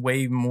like this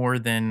way more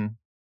than,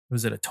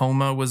 was it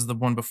Atoma was the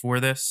one before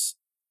this?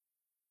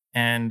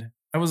 And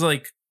I was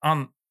like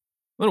a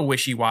little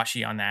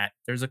wishy-washy on that.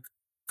 There's a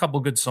couple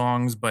good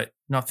songs, but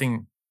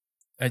nothing.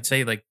 I'd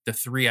say like the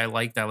 3 I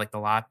liked a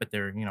lot, but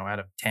they're, out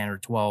of 10 or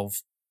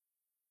 12,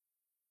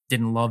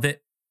 didn't love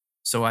it.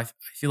 So I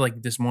feel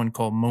like this one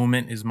called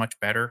Moment is much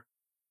better.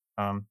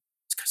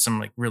 It's got some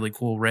like really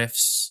cool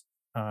riffs.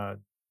 I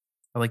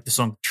like the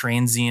song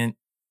Transient,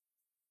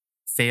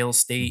 Fail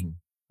State,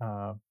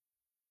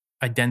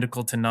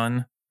 Identical to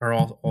None are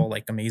all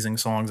like amazing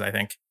songs, I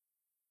think.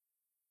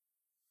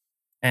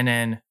 And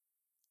then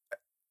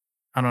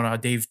I don't know how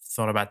Dave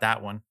thought about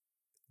that one.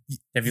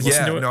 Have you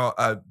listened to it? No,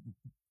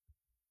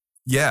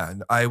 yeah,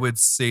 I would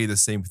say the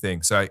same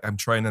thing. So I'm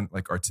trying to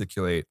like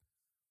articulate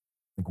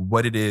like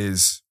what it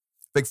is.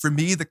 like for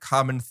me, the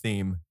common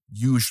theme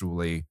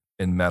usually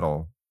in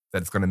metal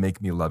that's going to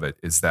make me love it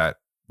is that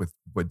with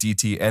what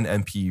DT and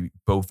MP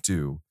both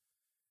do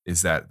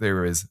is that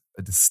there is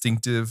a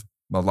distinctive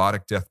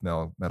melodic death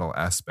metal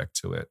aspect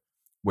to it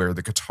where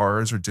the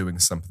guitars are doing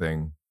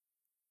something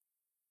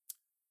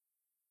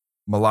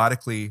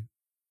melodically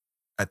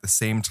at the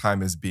same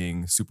time as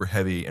being super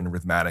heavy and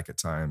rhythmic at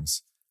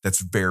times.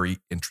 That's very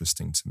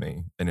interesting to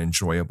me and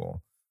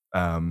enjoyable.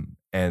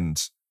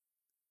 And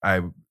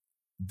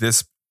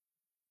this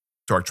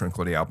Dark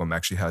Tranquillity album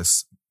actually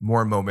has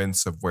more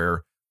moments of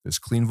where there's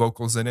clean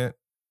vocals in it,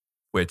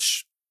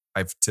 which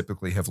I've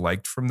typically have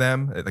liked from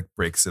them. It like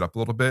breaks it up a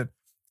little bit.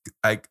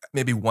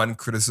 Maybe one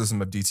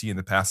criticism of DT in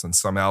the past on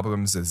some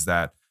albums is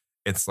that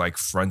it's like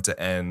front to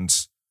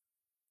end,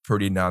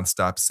 pretty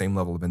nonstop, same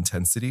level of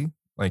intensity.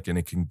 Like, and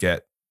it can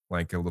get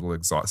like a little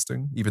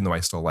exhausting, even though I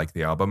still like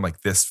the album.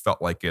 Like this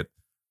felt like it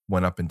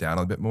went up and down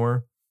a bit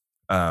more.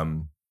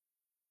 And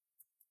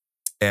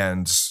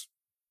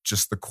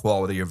just the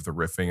quality of the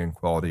riffing and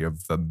quality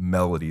of the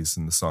melodies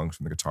and the songs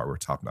from the guitar were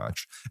top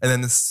notch. And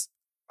then this,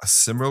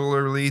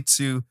 similarly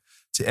to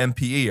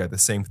MPE, are the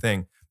same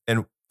thing.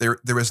 And there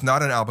was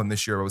not an album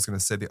this year. I was going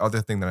to say the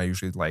other thing that I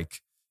usually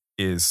like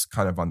is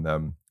kind of on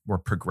the more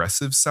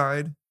progressive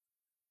side,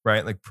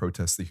 right? Like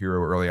Protest the Hero,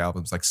 early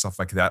albums, like stuff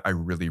like that. I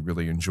really,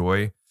 really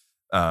enjoy.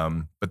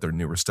 But their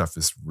newer stuff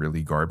is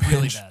really garbage.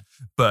 Really bad.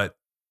 But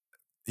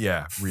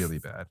yeah, really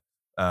bad.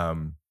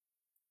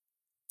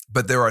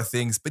 But there are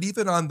things, but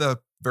even on the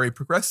very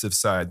progressive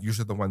side,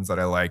 usually the ones that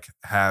I like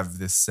have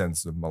this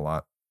sense of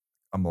a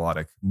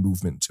melodic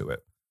movement to it.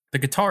 The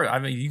guitar, I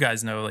mean, you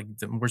guys know, like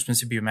the Wordsmith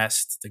to be a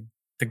mess.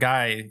 The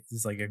guy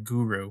is like a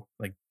guru.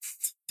 Like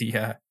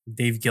the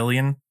Dave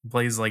Gillian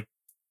plays like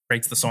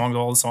writes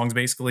all the songs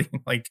basically.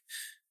 Like,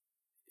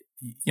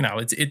 you know,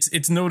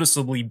 it's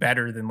noticeably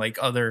better than like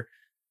other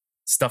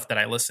stuff that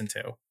I listen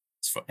to.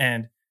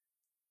 And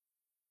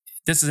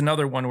this is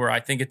another one where I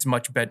think it's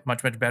much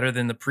better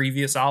than the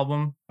previous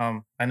album.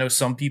 I know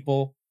some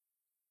people,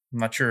 I'm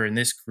not sure in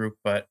this group,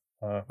 but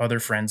other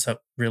friends have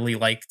really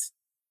liked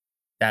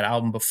that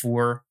album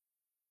before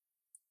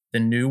the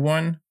new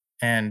one,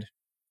 and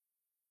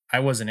I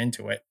wasn't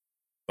into it.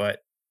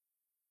 But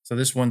so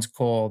this one's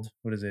called,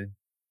 what is it?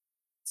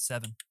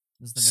 7.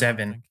 This is the new 7.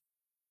 one, I think.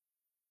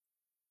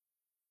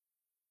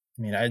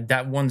 I mean,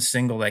 that one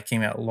single that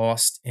came out,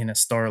 Lost in a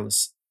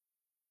Starless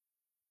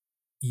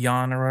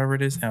Yawn, or whatever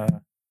it is. I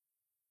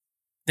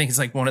think it's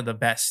like one of the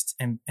best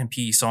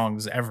MP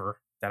songs ever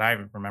that I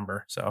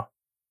remember. So,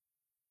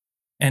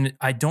 and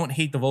I don't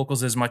hate the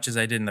vocals as much as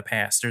I did in the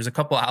past. There's a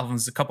couple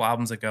albums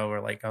ago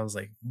where like I was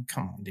like,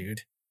 come on,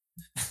 dude.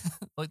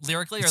 Like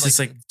lyrically, It's or just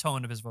like like- the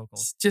tone of his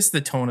vocals? It's just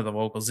the tone of the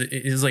vocals. It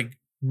is like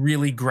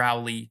really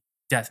growly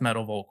death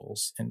metal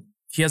vocals, and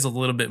he has a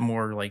little bit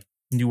more like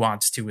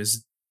nuance to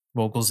his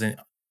vocals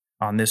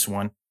on this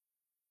one.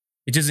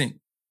 It doesn't.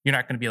 You're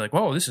not going to be like,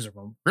 whoa, this is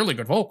really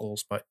good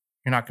vocals, but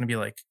you're not going to be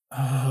like,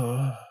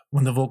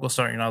 when the vocals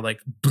start, you're not like,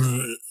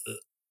 bleh.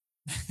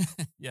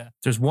 Yeah.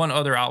 There's one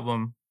other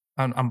album.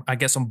 I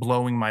guess I'm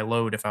blowing my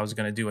load if I was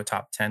going to do a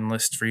top 10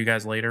 list for you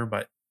guys later,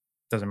 but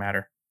doesn't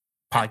matter.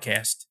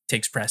 Podcast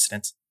takes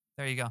precedence.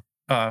 There you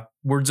go.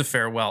 Words of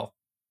Farewell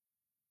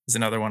is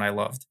another one I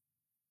loved.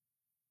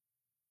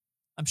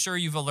 I'm sure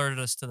you've alerted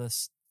us to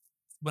this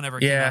whenever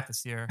it came Yeah. out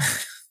this year.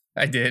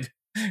 I did.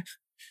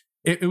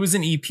 It was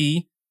an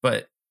EP,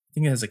 but I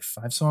think it has like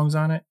 5 songs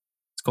on it.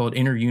 It's called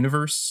Inner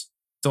Universe.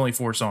 It's only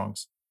 4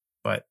 songs,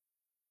 but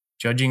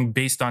judging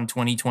based on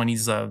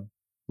 2020's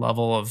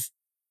level of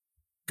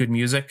good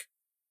music,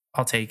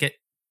 I'll take it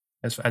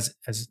as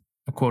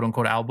a quote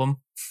unquote album,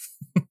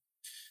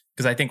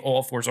 because I think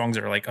all 4 songs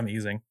are like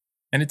amazing,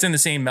 and it's in the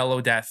same mellow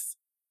death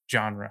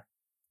genre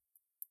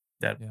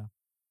that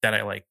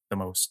I like the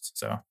most.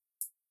 So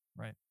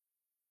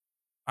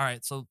All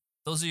right, so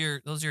those are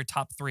your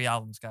top 3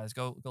 albums, guys.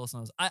 Go listen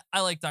to those.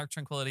 I like Dark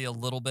Tranquillity a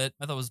little bit.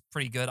 I thought it was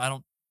pretty good. I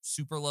don't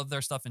super love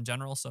their stuff in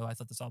general, so I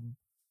thought this album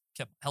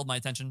held my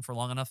attention for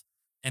long enough.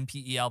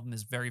 MPE album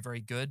is very,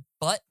 very good,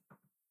 but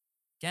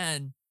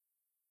again,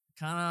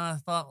 kind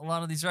of thought a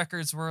lot of these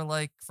records were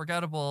like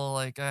forgettable.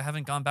 Like I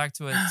haven't gone back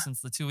to it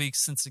since the 2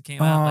 weeks since it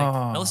came out.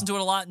 Like I listened to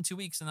it a lot in 2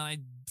 weeks, and then I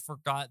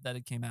forgot that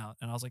it came out,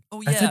 and I was like,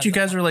 oh yeah. I thought you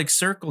guys were like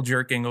circle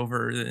jerking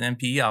over the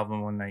MPE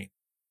album one night.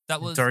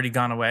 that was It's already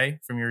gone away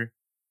from your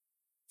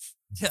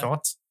yeah.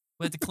 thoughts.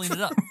 We had to clean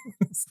it up.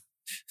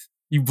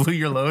 You blew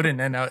your load, and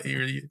then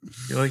you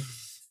like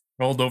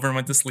rolled over and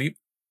went to sleep.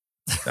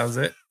 That was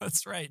it.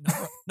 That's right.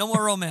 No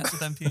more romance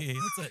with MPE.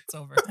 That's it. It's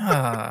over.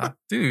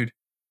 Dude.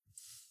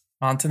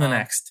 On to the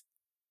next.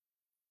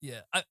 Yeah,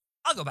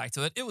 I'll go back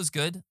to it. It was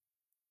good.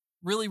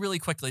 Really, really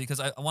quickly,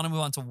 because I want to move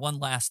on to one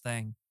last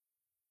thing.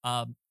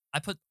 I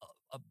put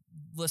a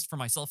list for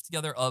myself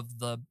together of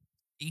the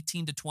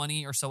 18 to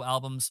 20 or so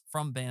albums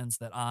from bands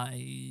that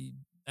I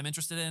am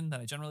interested in,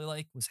 that I generally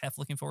like, was half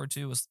looking forward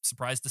to, was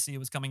surprised to see it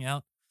was coming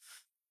out.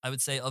 I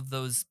would say of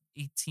those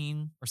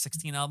 18 or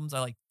 16 albums, I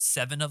like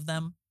 7 of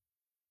them.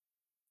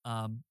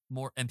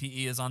 More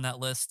MPE is on that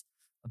list.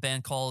 A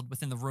band called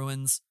Within the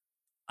Ruins.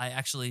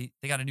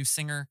 they got a new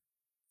singer.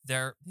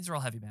 These are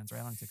all heavy bands, right?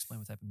 I don't need to explain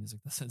what type of music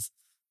this is.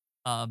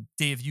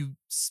 Dave, you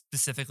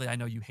specifically, I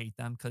know you hate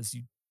them because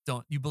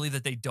you believe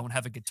that they don't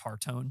have a guitar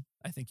tone.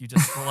 I think you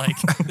just were like,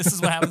 this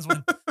is what happens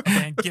when a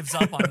band gives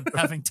up on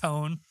having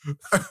tone.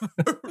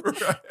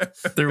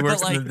 They're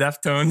worse than the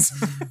Deftones.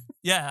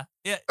 Yeah.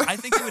 I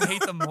think you would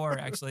hate them more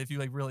actually if you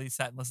like really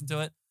sat and listened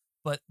to it.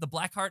 But the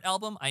Blackheart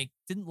album, I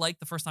didn't like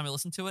the first time I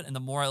listened to it, and the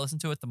more I listen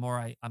to it, the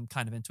more I'm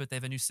kind of into it. They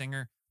have a new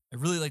singer. I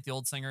really like the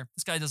old singer.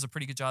 This guy does a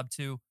pretty good job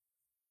too.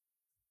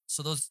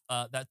 So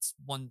that's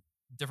one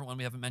different one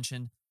we haven't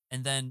mentioned.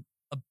 And then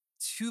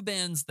two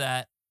bands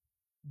that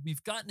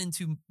we've gotten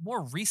into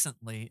more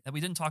recently that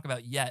we didn't talk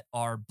about yet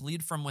are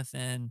Bleed From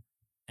Within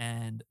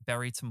and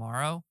Bury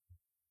Tomorrow.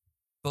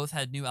 Both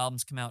had new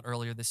albums come out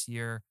earlier this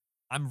year.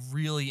 I'm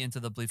really into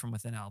the Bleed From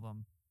Within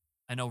album.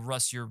 I know,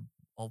 Russ, you're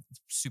all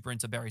super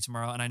into Bury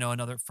Tomorrow, and I know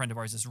another friend of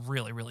ours is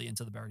really, really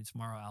into the Bury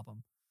Tomorrow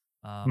album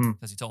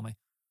because he told me.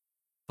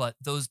 But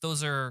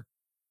those are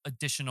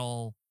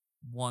additional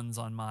ones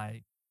on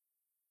my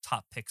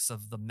top picks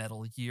of the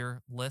metal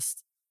year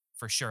list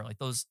for sure. Like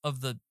those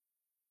of the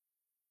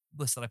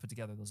list that I put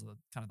together, those are the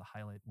kind of the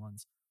highlight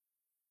ones.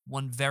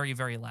 One very,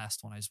 very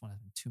last one I just want to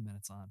have 2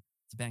 minutes on.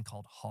 It's a band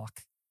called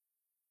Hawk.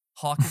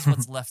 Hawk is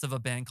what's left of a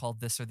band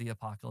called This or the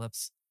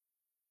Apocalypse,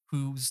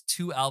 whose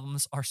two of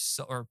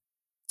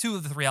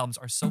the three albums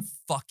are so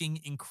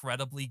fucking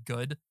incredibly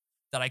good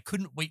that I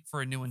couldn't wait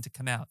for a new one to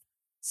come out.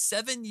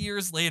 7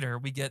 years later,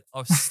 we get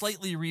a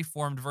slightly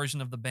reformed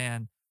version of the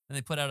band, and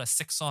they put out a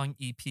 6-song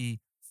EP.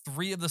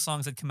 3 of the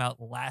songs had come out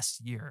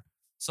last year.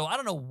 So I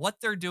don't know what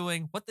they're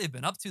doing, what they've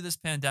been up to this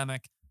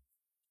pandemic.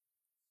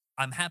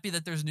 I'm happy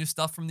that there's new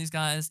stuff from these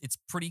guys. It's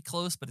pretty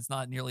close, but it's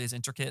not nearly as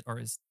intricate,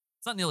 it's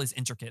not nearly as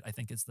intricate, I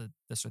think, as the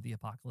This or the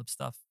Apocalypse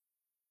stuff.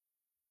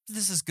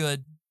 This is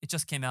good. It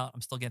just came out.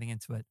 I'm still getting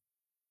into it.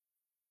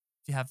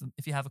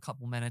 If you have a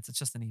couple minutes, it's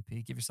just an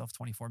EP. Give yourself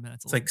 24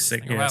 minutes. It's like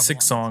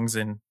 6 songs,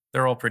 and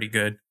they're all pretty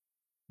good.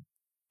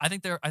 I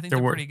think they're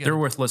pretty good. They're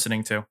worth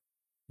listening to.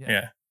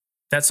 Yeah.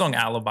 That song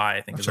Alibi,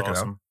 I think, is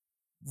awesome.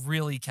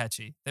 Really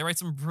catchy. They write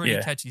some pretty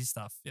catchy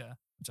stuff. Yeah,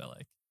 which I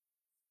like.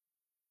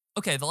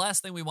 Okay, the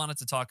last thing we wanted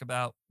to talk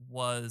about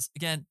was,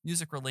 again,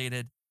 music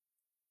related.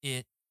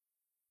 It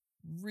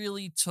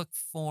really took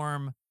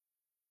form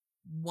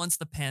once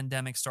the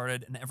pandemic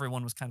started and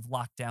everyone was kind of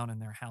locked down in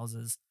their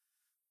houses.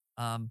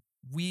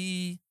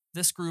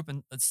 This group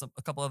and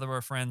a couple other of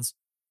our friends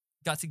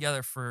got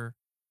together for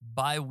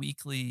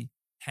bi-weekly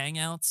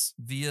hangouts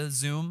via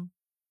Zoom,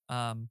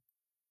 and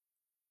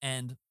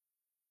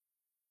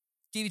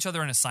gave each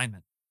other an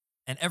assignment.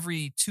 And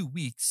every 2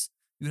 weeks,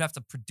 you would have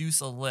to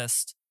produce a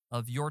list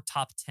of your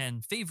top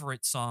 10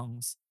 favorite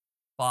songs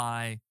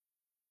by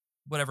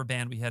whatever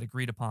band we had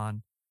agreed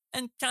upon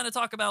and kind of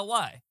talk about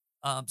why.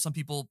 Some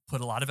people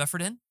put a lot of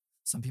effort in.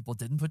 Some people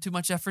didn't put too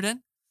much effort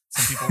in.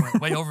 Some people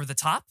went way over the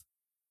top.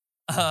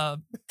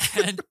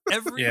 And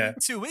every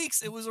 2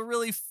 weeks, it was a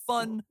really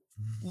fun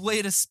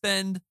way to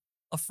spend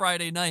a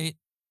Friday night.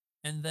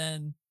 And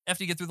then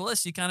after you get through the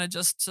list, you kind of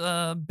just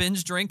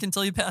binge drink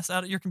until you pass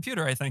out at your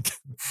computer, I think.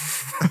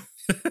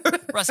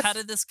 Russ, how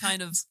did this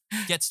kind of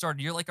get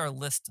started? You're like our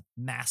list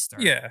master.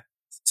 Yeah.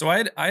 So I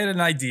had an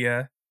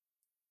idea,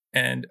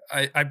 and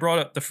I brought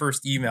up the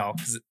first email.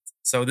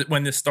 So that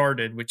when this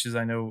started, which is,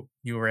 I know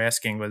you were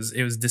asking,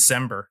 it was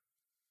December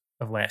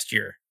of last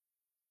year.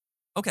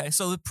 Okay,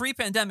 so the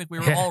pre-pandemic, we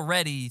were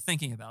already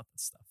thinking about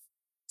this stuff.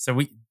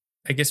 So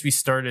I guess we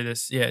started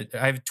this. Yeah,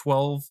 I have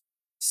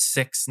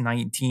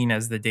 12/6/19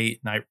 as the date,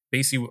 and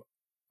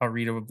I'll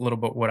read a little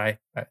bit what I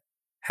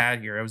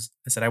had here. I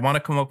said I want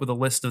to come up with a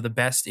list of the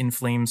best In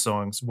Flames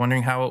songs,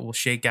 wondering how it will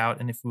shake out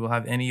and if we will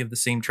have any of the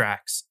same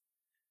tracks.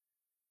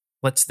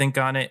 Let's think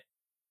on it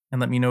and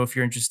let me know if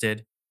you're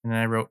interested. And then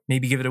I wrote,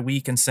 maybe give it a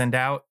week and send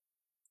out.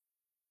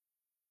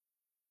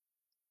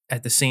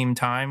 At the same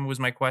time was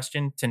my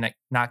question, to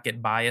not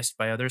get biased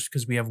by others,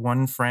 because we have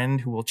one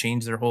friend who will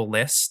change their whole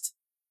list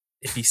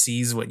if he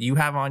sees what you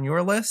have on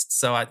your list.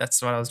 So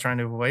that's what I was trying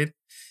to avoid.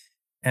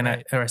 And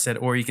right. I said,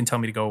 or you can tell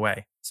me to go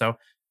away. So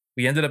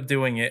we ended up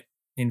doing it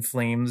In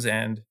Flames,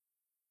 and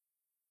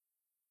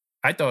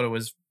I thought it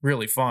was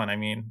really fun. I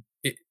mean,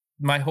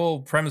 my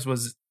whole premise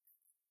was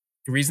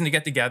a reason to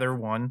get together,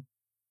 1,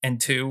 and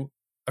 2,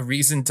 a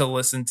reason to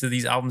listen to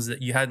these albums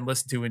that you hadn't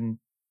listened to in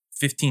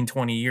 15,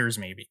 20 years,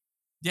 maybe.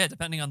 Yeah,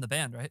 depending on the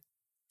band, right?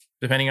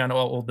 Depending on how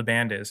old the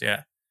band is,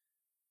 yeah.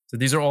 So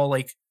these are all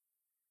like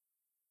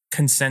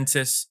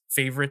consensus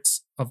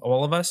favorites of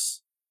all of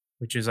us,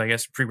 which is, I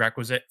guess, a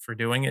prerequisite for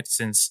doing it,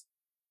 since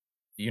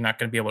you're not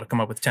going to be able to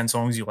come up with 10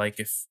 songs you like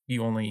if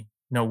you only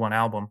know one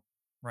album.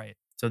 Right.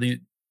 So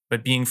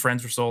but being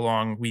friends for so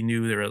long, we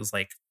knew there was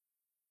like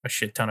a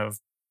shit ton of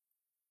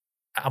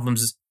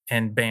albums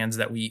and bands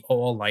that we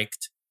all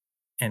liked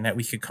and that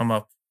we could come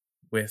up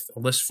with a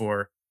list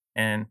for.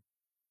 And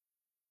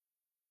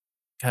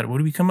God, what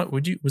did we come up?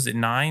 Was it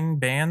 9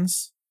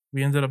 bands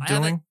we ended up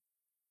doing?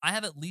 I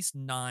have at least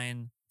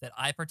 9 that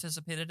I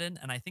participated in,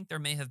 and I think there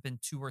may have been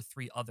 2 or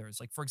 3 others.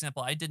 Like, for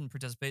example, I didn't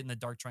participate in the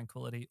Dark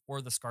Tranquillity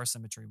or the Scar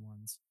Symmetry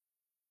ones,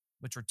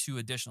 which were 2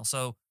 additional.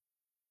 So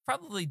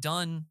probably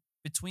done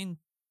between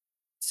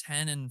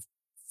 10 and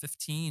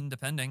 15,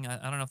 depending. I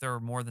don't know if there were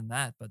more than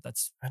that, but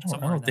that's I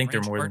somewhere in don't that think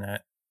they're range. more than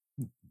that.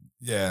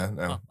 Yeah,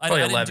 no. Well,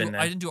 Probably I didn't 11 do,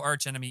 then. I didn't do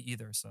Arch Enemy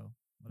either, so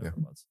whatever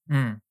it was.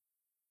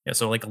 Yeah,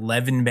 so like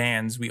 11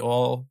 bands. We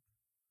all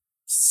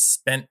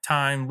spent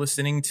time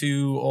listening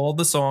to all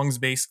the songs,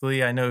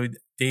 basically. I know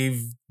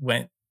Dave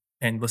went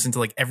and listened to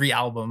like every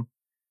album.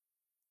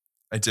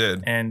 I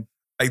did. And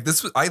I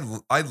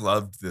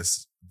loved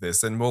this,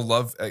 and we'll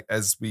love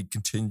as we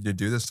continue to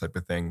do this type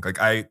of thing. Like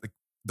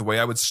the way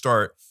I would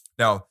start.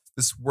 Now,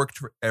 this worked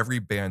for every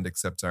band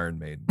except Iron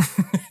Maiden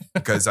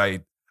because I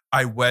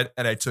went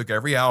and I took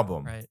every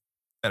album Right.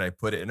 and I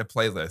put it in a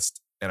playlist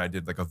and I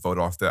did like a vote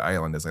off the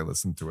island as I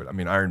listened to it. I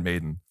mean, Iron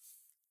Maiden,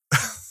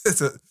 it's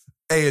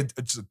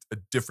just a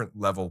different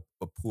level,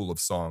 a pool of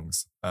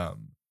songs,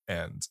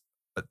 and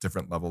a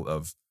different level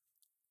of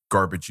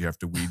garbage you have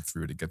to weed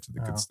through to get to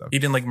the good stuff.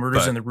 Even like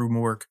Murders in the Rue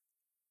Morgue.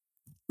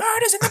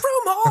 Murders in the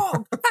Rue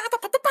Morgue.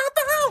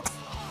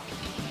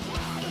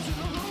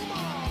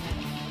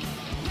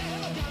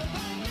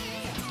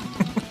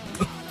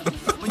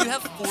 When you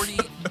have 40,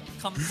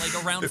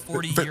 around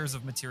 40 years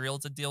of material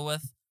to deal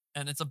with,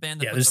 and it's a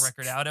band that puts a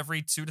record out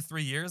every 2 to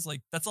 3 years,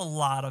 like that's a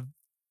lot of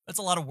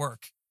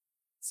work.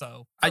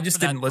 So I just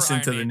didn't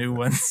listen to the new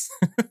ones.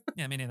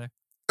 Yeah, me neither.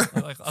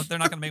 Like, they're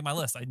not going to make my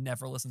list. I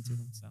never listened to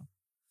them.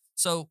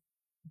 So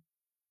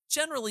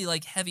generally,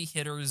 like heavy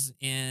hitters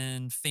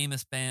in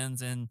famous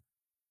bands in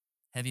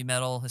heavy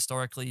metal,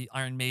 historically,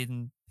 Iron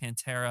Maiden,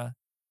 Pantera,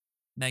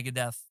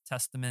 Megadeth,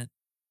 Testament,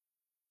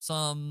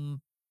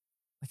 some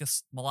like a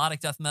melodic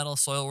death metal,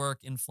 Soilwork,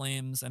 In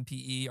Flames,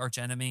 MPE, Arch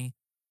Enemy.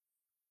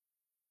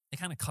 It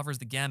kind of covers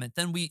the gamut.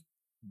 Then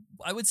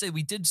I would say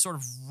we did sort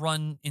of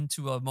run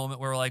into a moment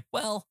where we're like,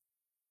 well,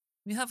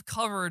 we have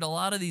covered a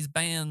lot of these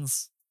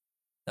bands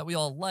that we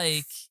all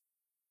like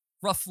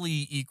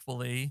roughly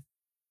equally.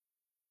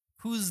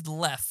 Who's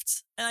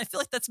left? And I feel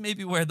like that's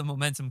maybe where the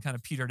momentum kind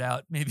of petered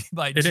out, maybe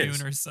by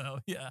June or so.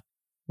 Yeah.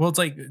 Well, it's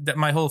like that.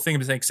 My whole thing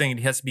is like saying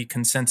it has to be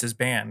consensus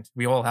band.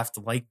 We all have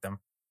to like them.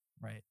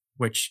 Right.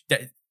 Which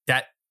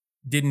that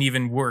didn't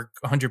even work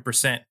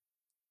 100%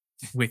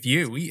 with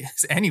you.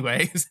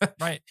 Anyways,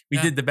 right. We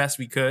did the best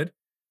we could.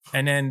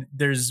 And then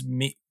there's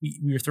me.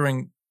 We were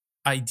throwing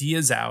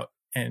ideas out,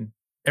 and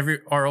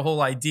our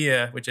whole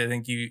idea, which I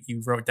think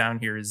you wrote down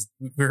here, is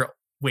we're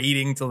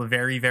waiting till the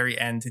very, very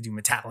end to do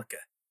Metallica.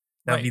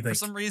 That would be like for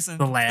some reason,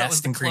 the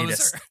last and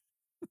greatest.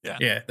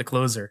 Yeah, the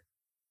closer,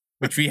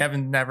 which we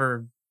haven't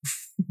never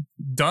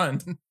done.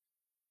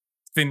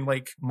 It's been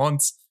like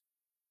months.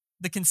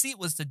 The conceit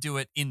was to do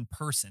it in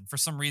person. For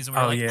some reason,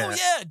 we're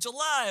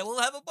July,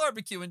 we'll have a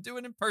barbecue and do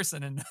it in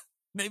person. And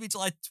maybe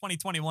July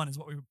 2021 is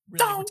what we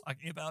really were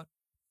talking about.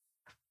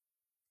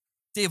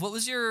 Dave, what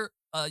was your,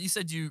 you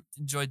said you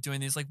enjoyed doing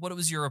these. Like, what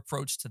was your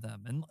approach to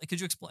them? And could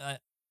you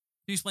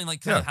explain like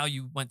kind of how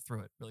you went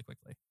through it really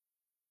quickly?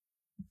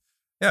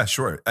 Yeah,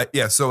 sure.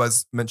 So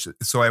as mentioned,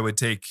 I would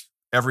take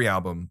every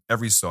album,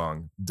 every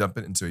song, dump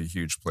it into a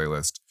huge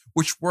playlist,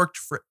 which worked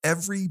for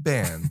every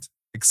band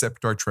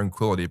except Dark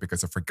Tranquillity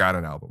because I forgot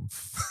an album.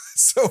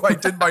 So I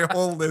did my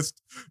whole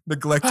list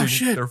neglecting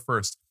their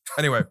first.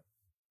 Anyway,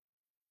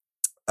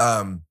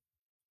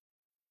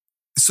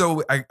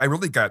 so I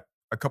really got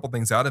a couple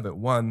things out of it.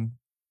 One,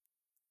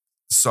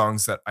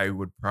 songs that I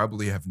would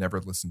probably have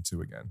never listened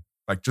to again.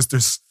 Like just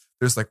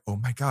there's like, oh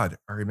my God,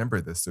 I remember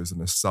this. There's a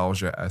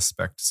nostalgia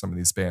aspect to some of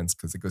these bands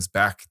because it goes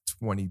back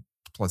 20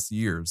 plus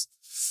years.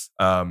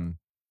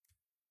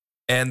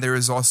 And there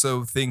is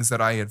also things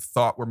that I had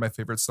thought were my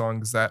favorite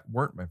songs that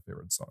weren't my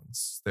favorite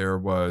songs. There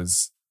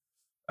was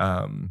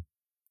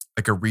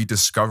like a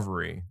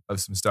rediscovery of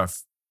some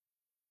stuff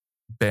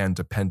band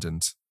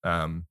dependent.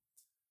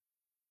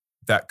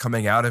 That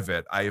coming out of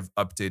it, I've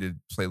updated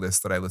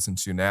playlists that I listen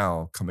to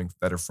now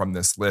that are from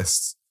this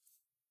list.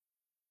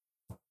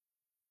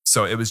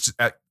 So it was just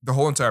the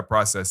whole entire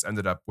process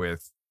ended up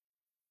with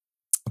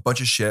a bunch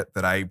of shit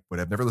that I would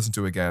have never listened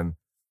to again,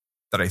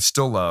 that I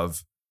still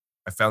love.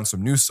 I found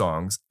some new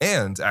songs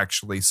and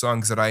actually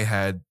songs that I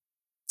had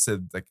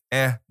said like,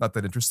 not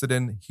that interested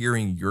in.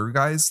 Hearing your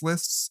guys'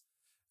 lists,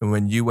 and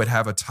when you would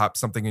have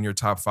something in your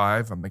top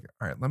 5, I'm like,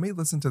 all right, let me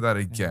listen to that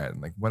again.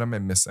 Like, what am I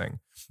missing?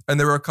 And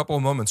there were a couple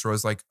of moments where I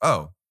was like,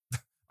 oh,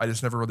 I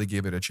just never really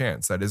gave it a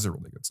chance. That is a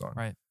really good song.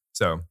 Right.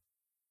 So,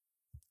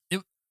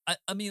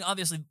 I mean,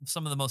 obviously,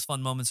 some of the most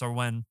fun moments are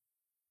when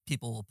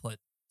people will put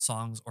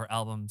songs or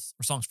albums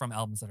or songs from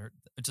albums that are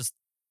just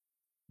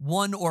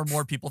one or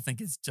more people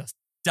think is just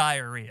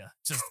diarrhea.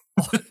 Just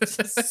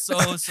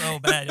so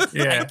bad.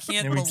 Yeah. I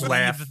can't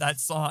believe that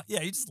song.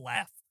 Yeah, you just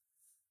laugh.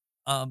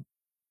 I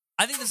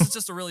think this is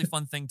just a really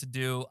fun thing to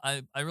do.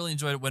 I really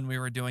enjoyed it when we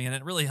were doing it. And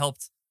it really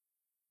helped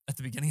at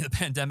the beginning of the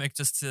pandemic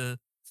just to,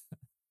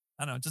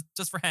 I don't know,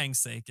 just for hang's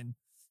sake and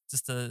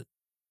just to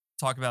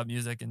talk about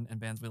music and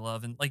bands we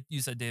love. And like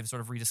you said, Dave, sort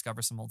of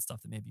rediscover some old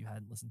stuff that maybe you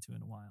hadn't listened to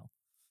in a while.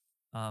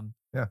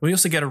 We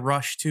also get a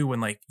rush too when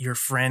like your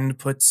friend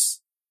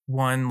puts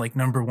one like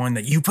number one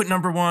that you put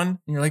number one, and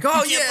you're like,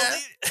 oh You yeah,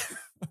 can't believe-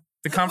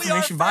 the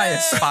confirmation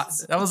bias spot.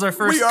 friends! That was our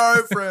first. We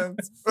are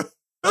friends.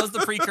 That was the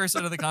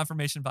precursor to the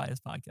confirmation bias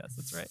podcast.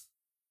 That's right.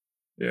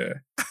 Yeah.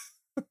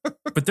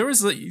 But there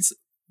was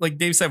like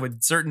Dave said,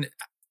 with certain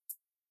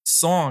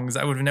songs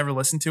I would have never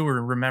listened to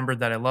or remembered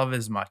that I love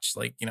as much.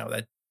 Like, you know,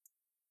 that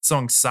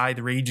song Sigh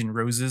the Rage and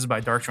Roses by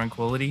Dark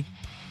Tranquillity.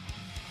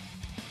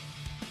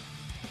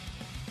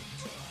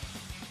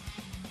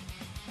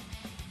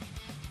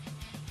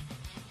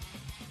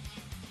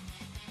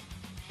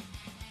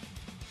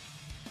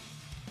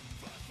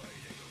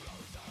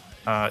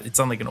 It's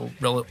on like an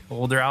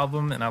older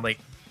album, and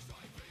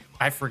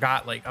I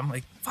forgot, like, I'm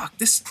like, fuck,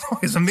 this song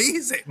is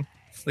amazing.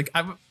 Like,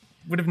 I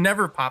would have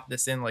never popped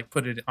this in, like,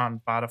 put it on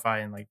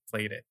Spotify and like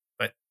played it,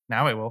 but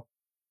now I will.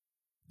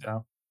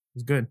 So it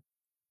was good.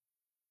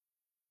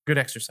 Good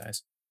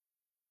exercise.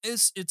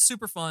 It's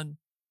super fun.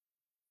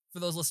 For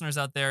those listeners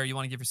out there, you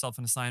want to give yourself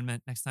an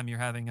assignment next time you're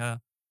having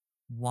a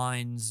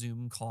wine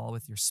Zoom call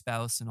with your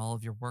spouse and all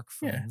of your work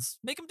friends.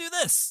 Make them do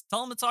this.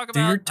 Tell them to talk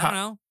about, your I don't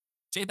know,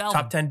 J Balvin.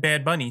 Top 10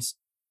 Bad Bunnies.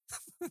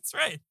 That's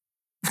right.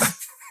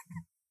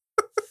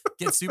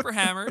 Get super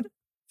hammered,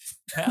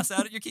 pass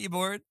out at your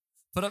keyboard,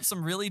 put up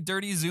some really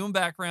dirty Zoom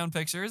background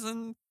pictures,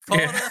 and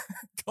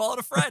call it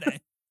a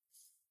Friday.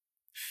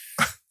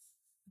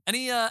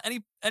 Any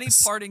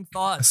parting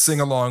thoughts?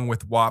 Sing along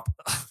with WAP.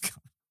 Oh,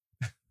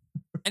 God.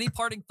 Any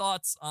parting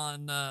thoughts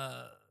on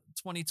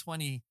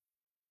 2020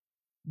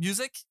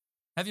 music,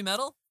 heavy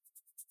metal?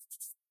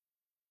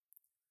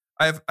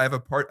 I have a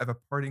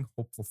parting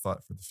hopeful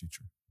thought for the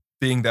future.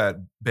 Being that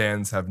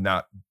bands have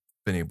not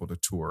been able to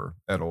tour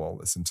at all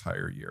this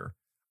entire year,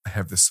 I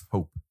have this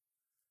hope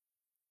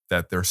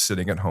that they're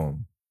sitting at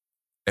home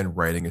and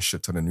writing a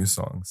shit ton of new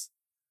songs.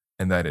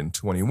 And that in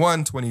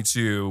 21,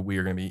 22, we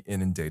are going to be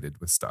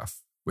inundated with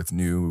stuff, with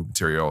new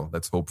material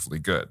that's hopefully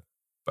good.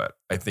 But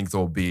I think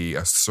there'll be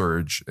a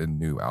surge in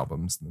new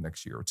albums in the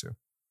next year or two.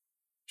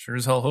 Sure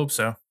as hell hope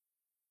so.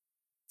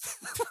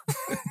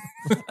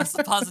 That's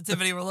the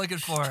positivity we're looking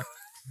for.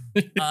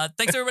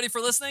 Thanks everybody for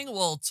listening.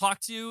 We'll talk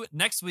to you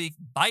next week.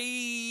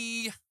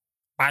 Bye.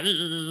 Bye.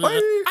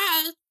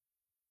 Bye.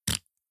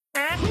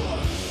 Bye.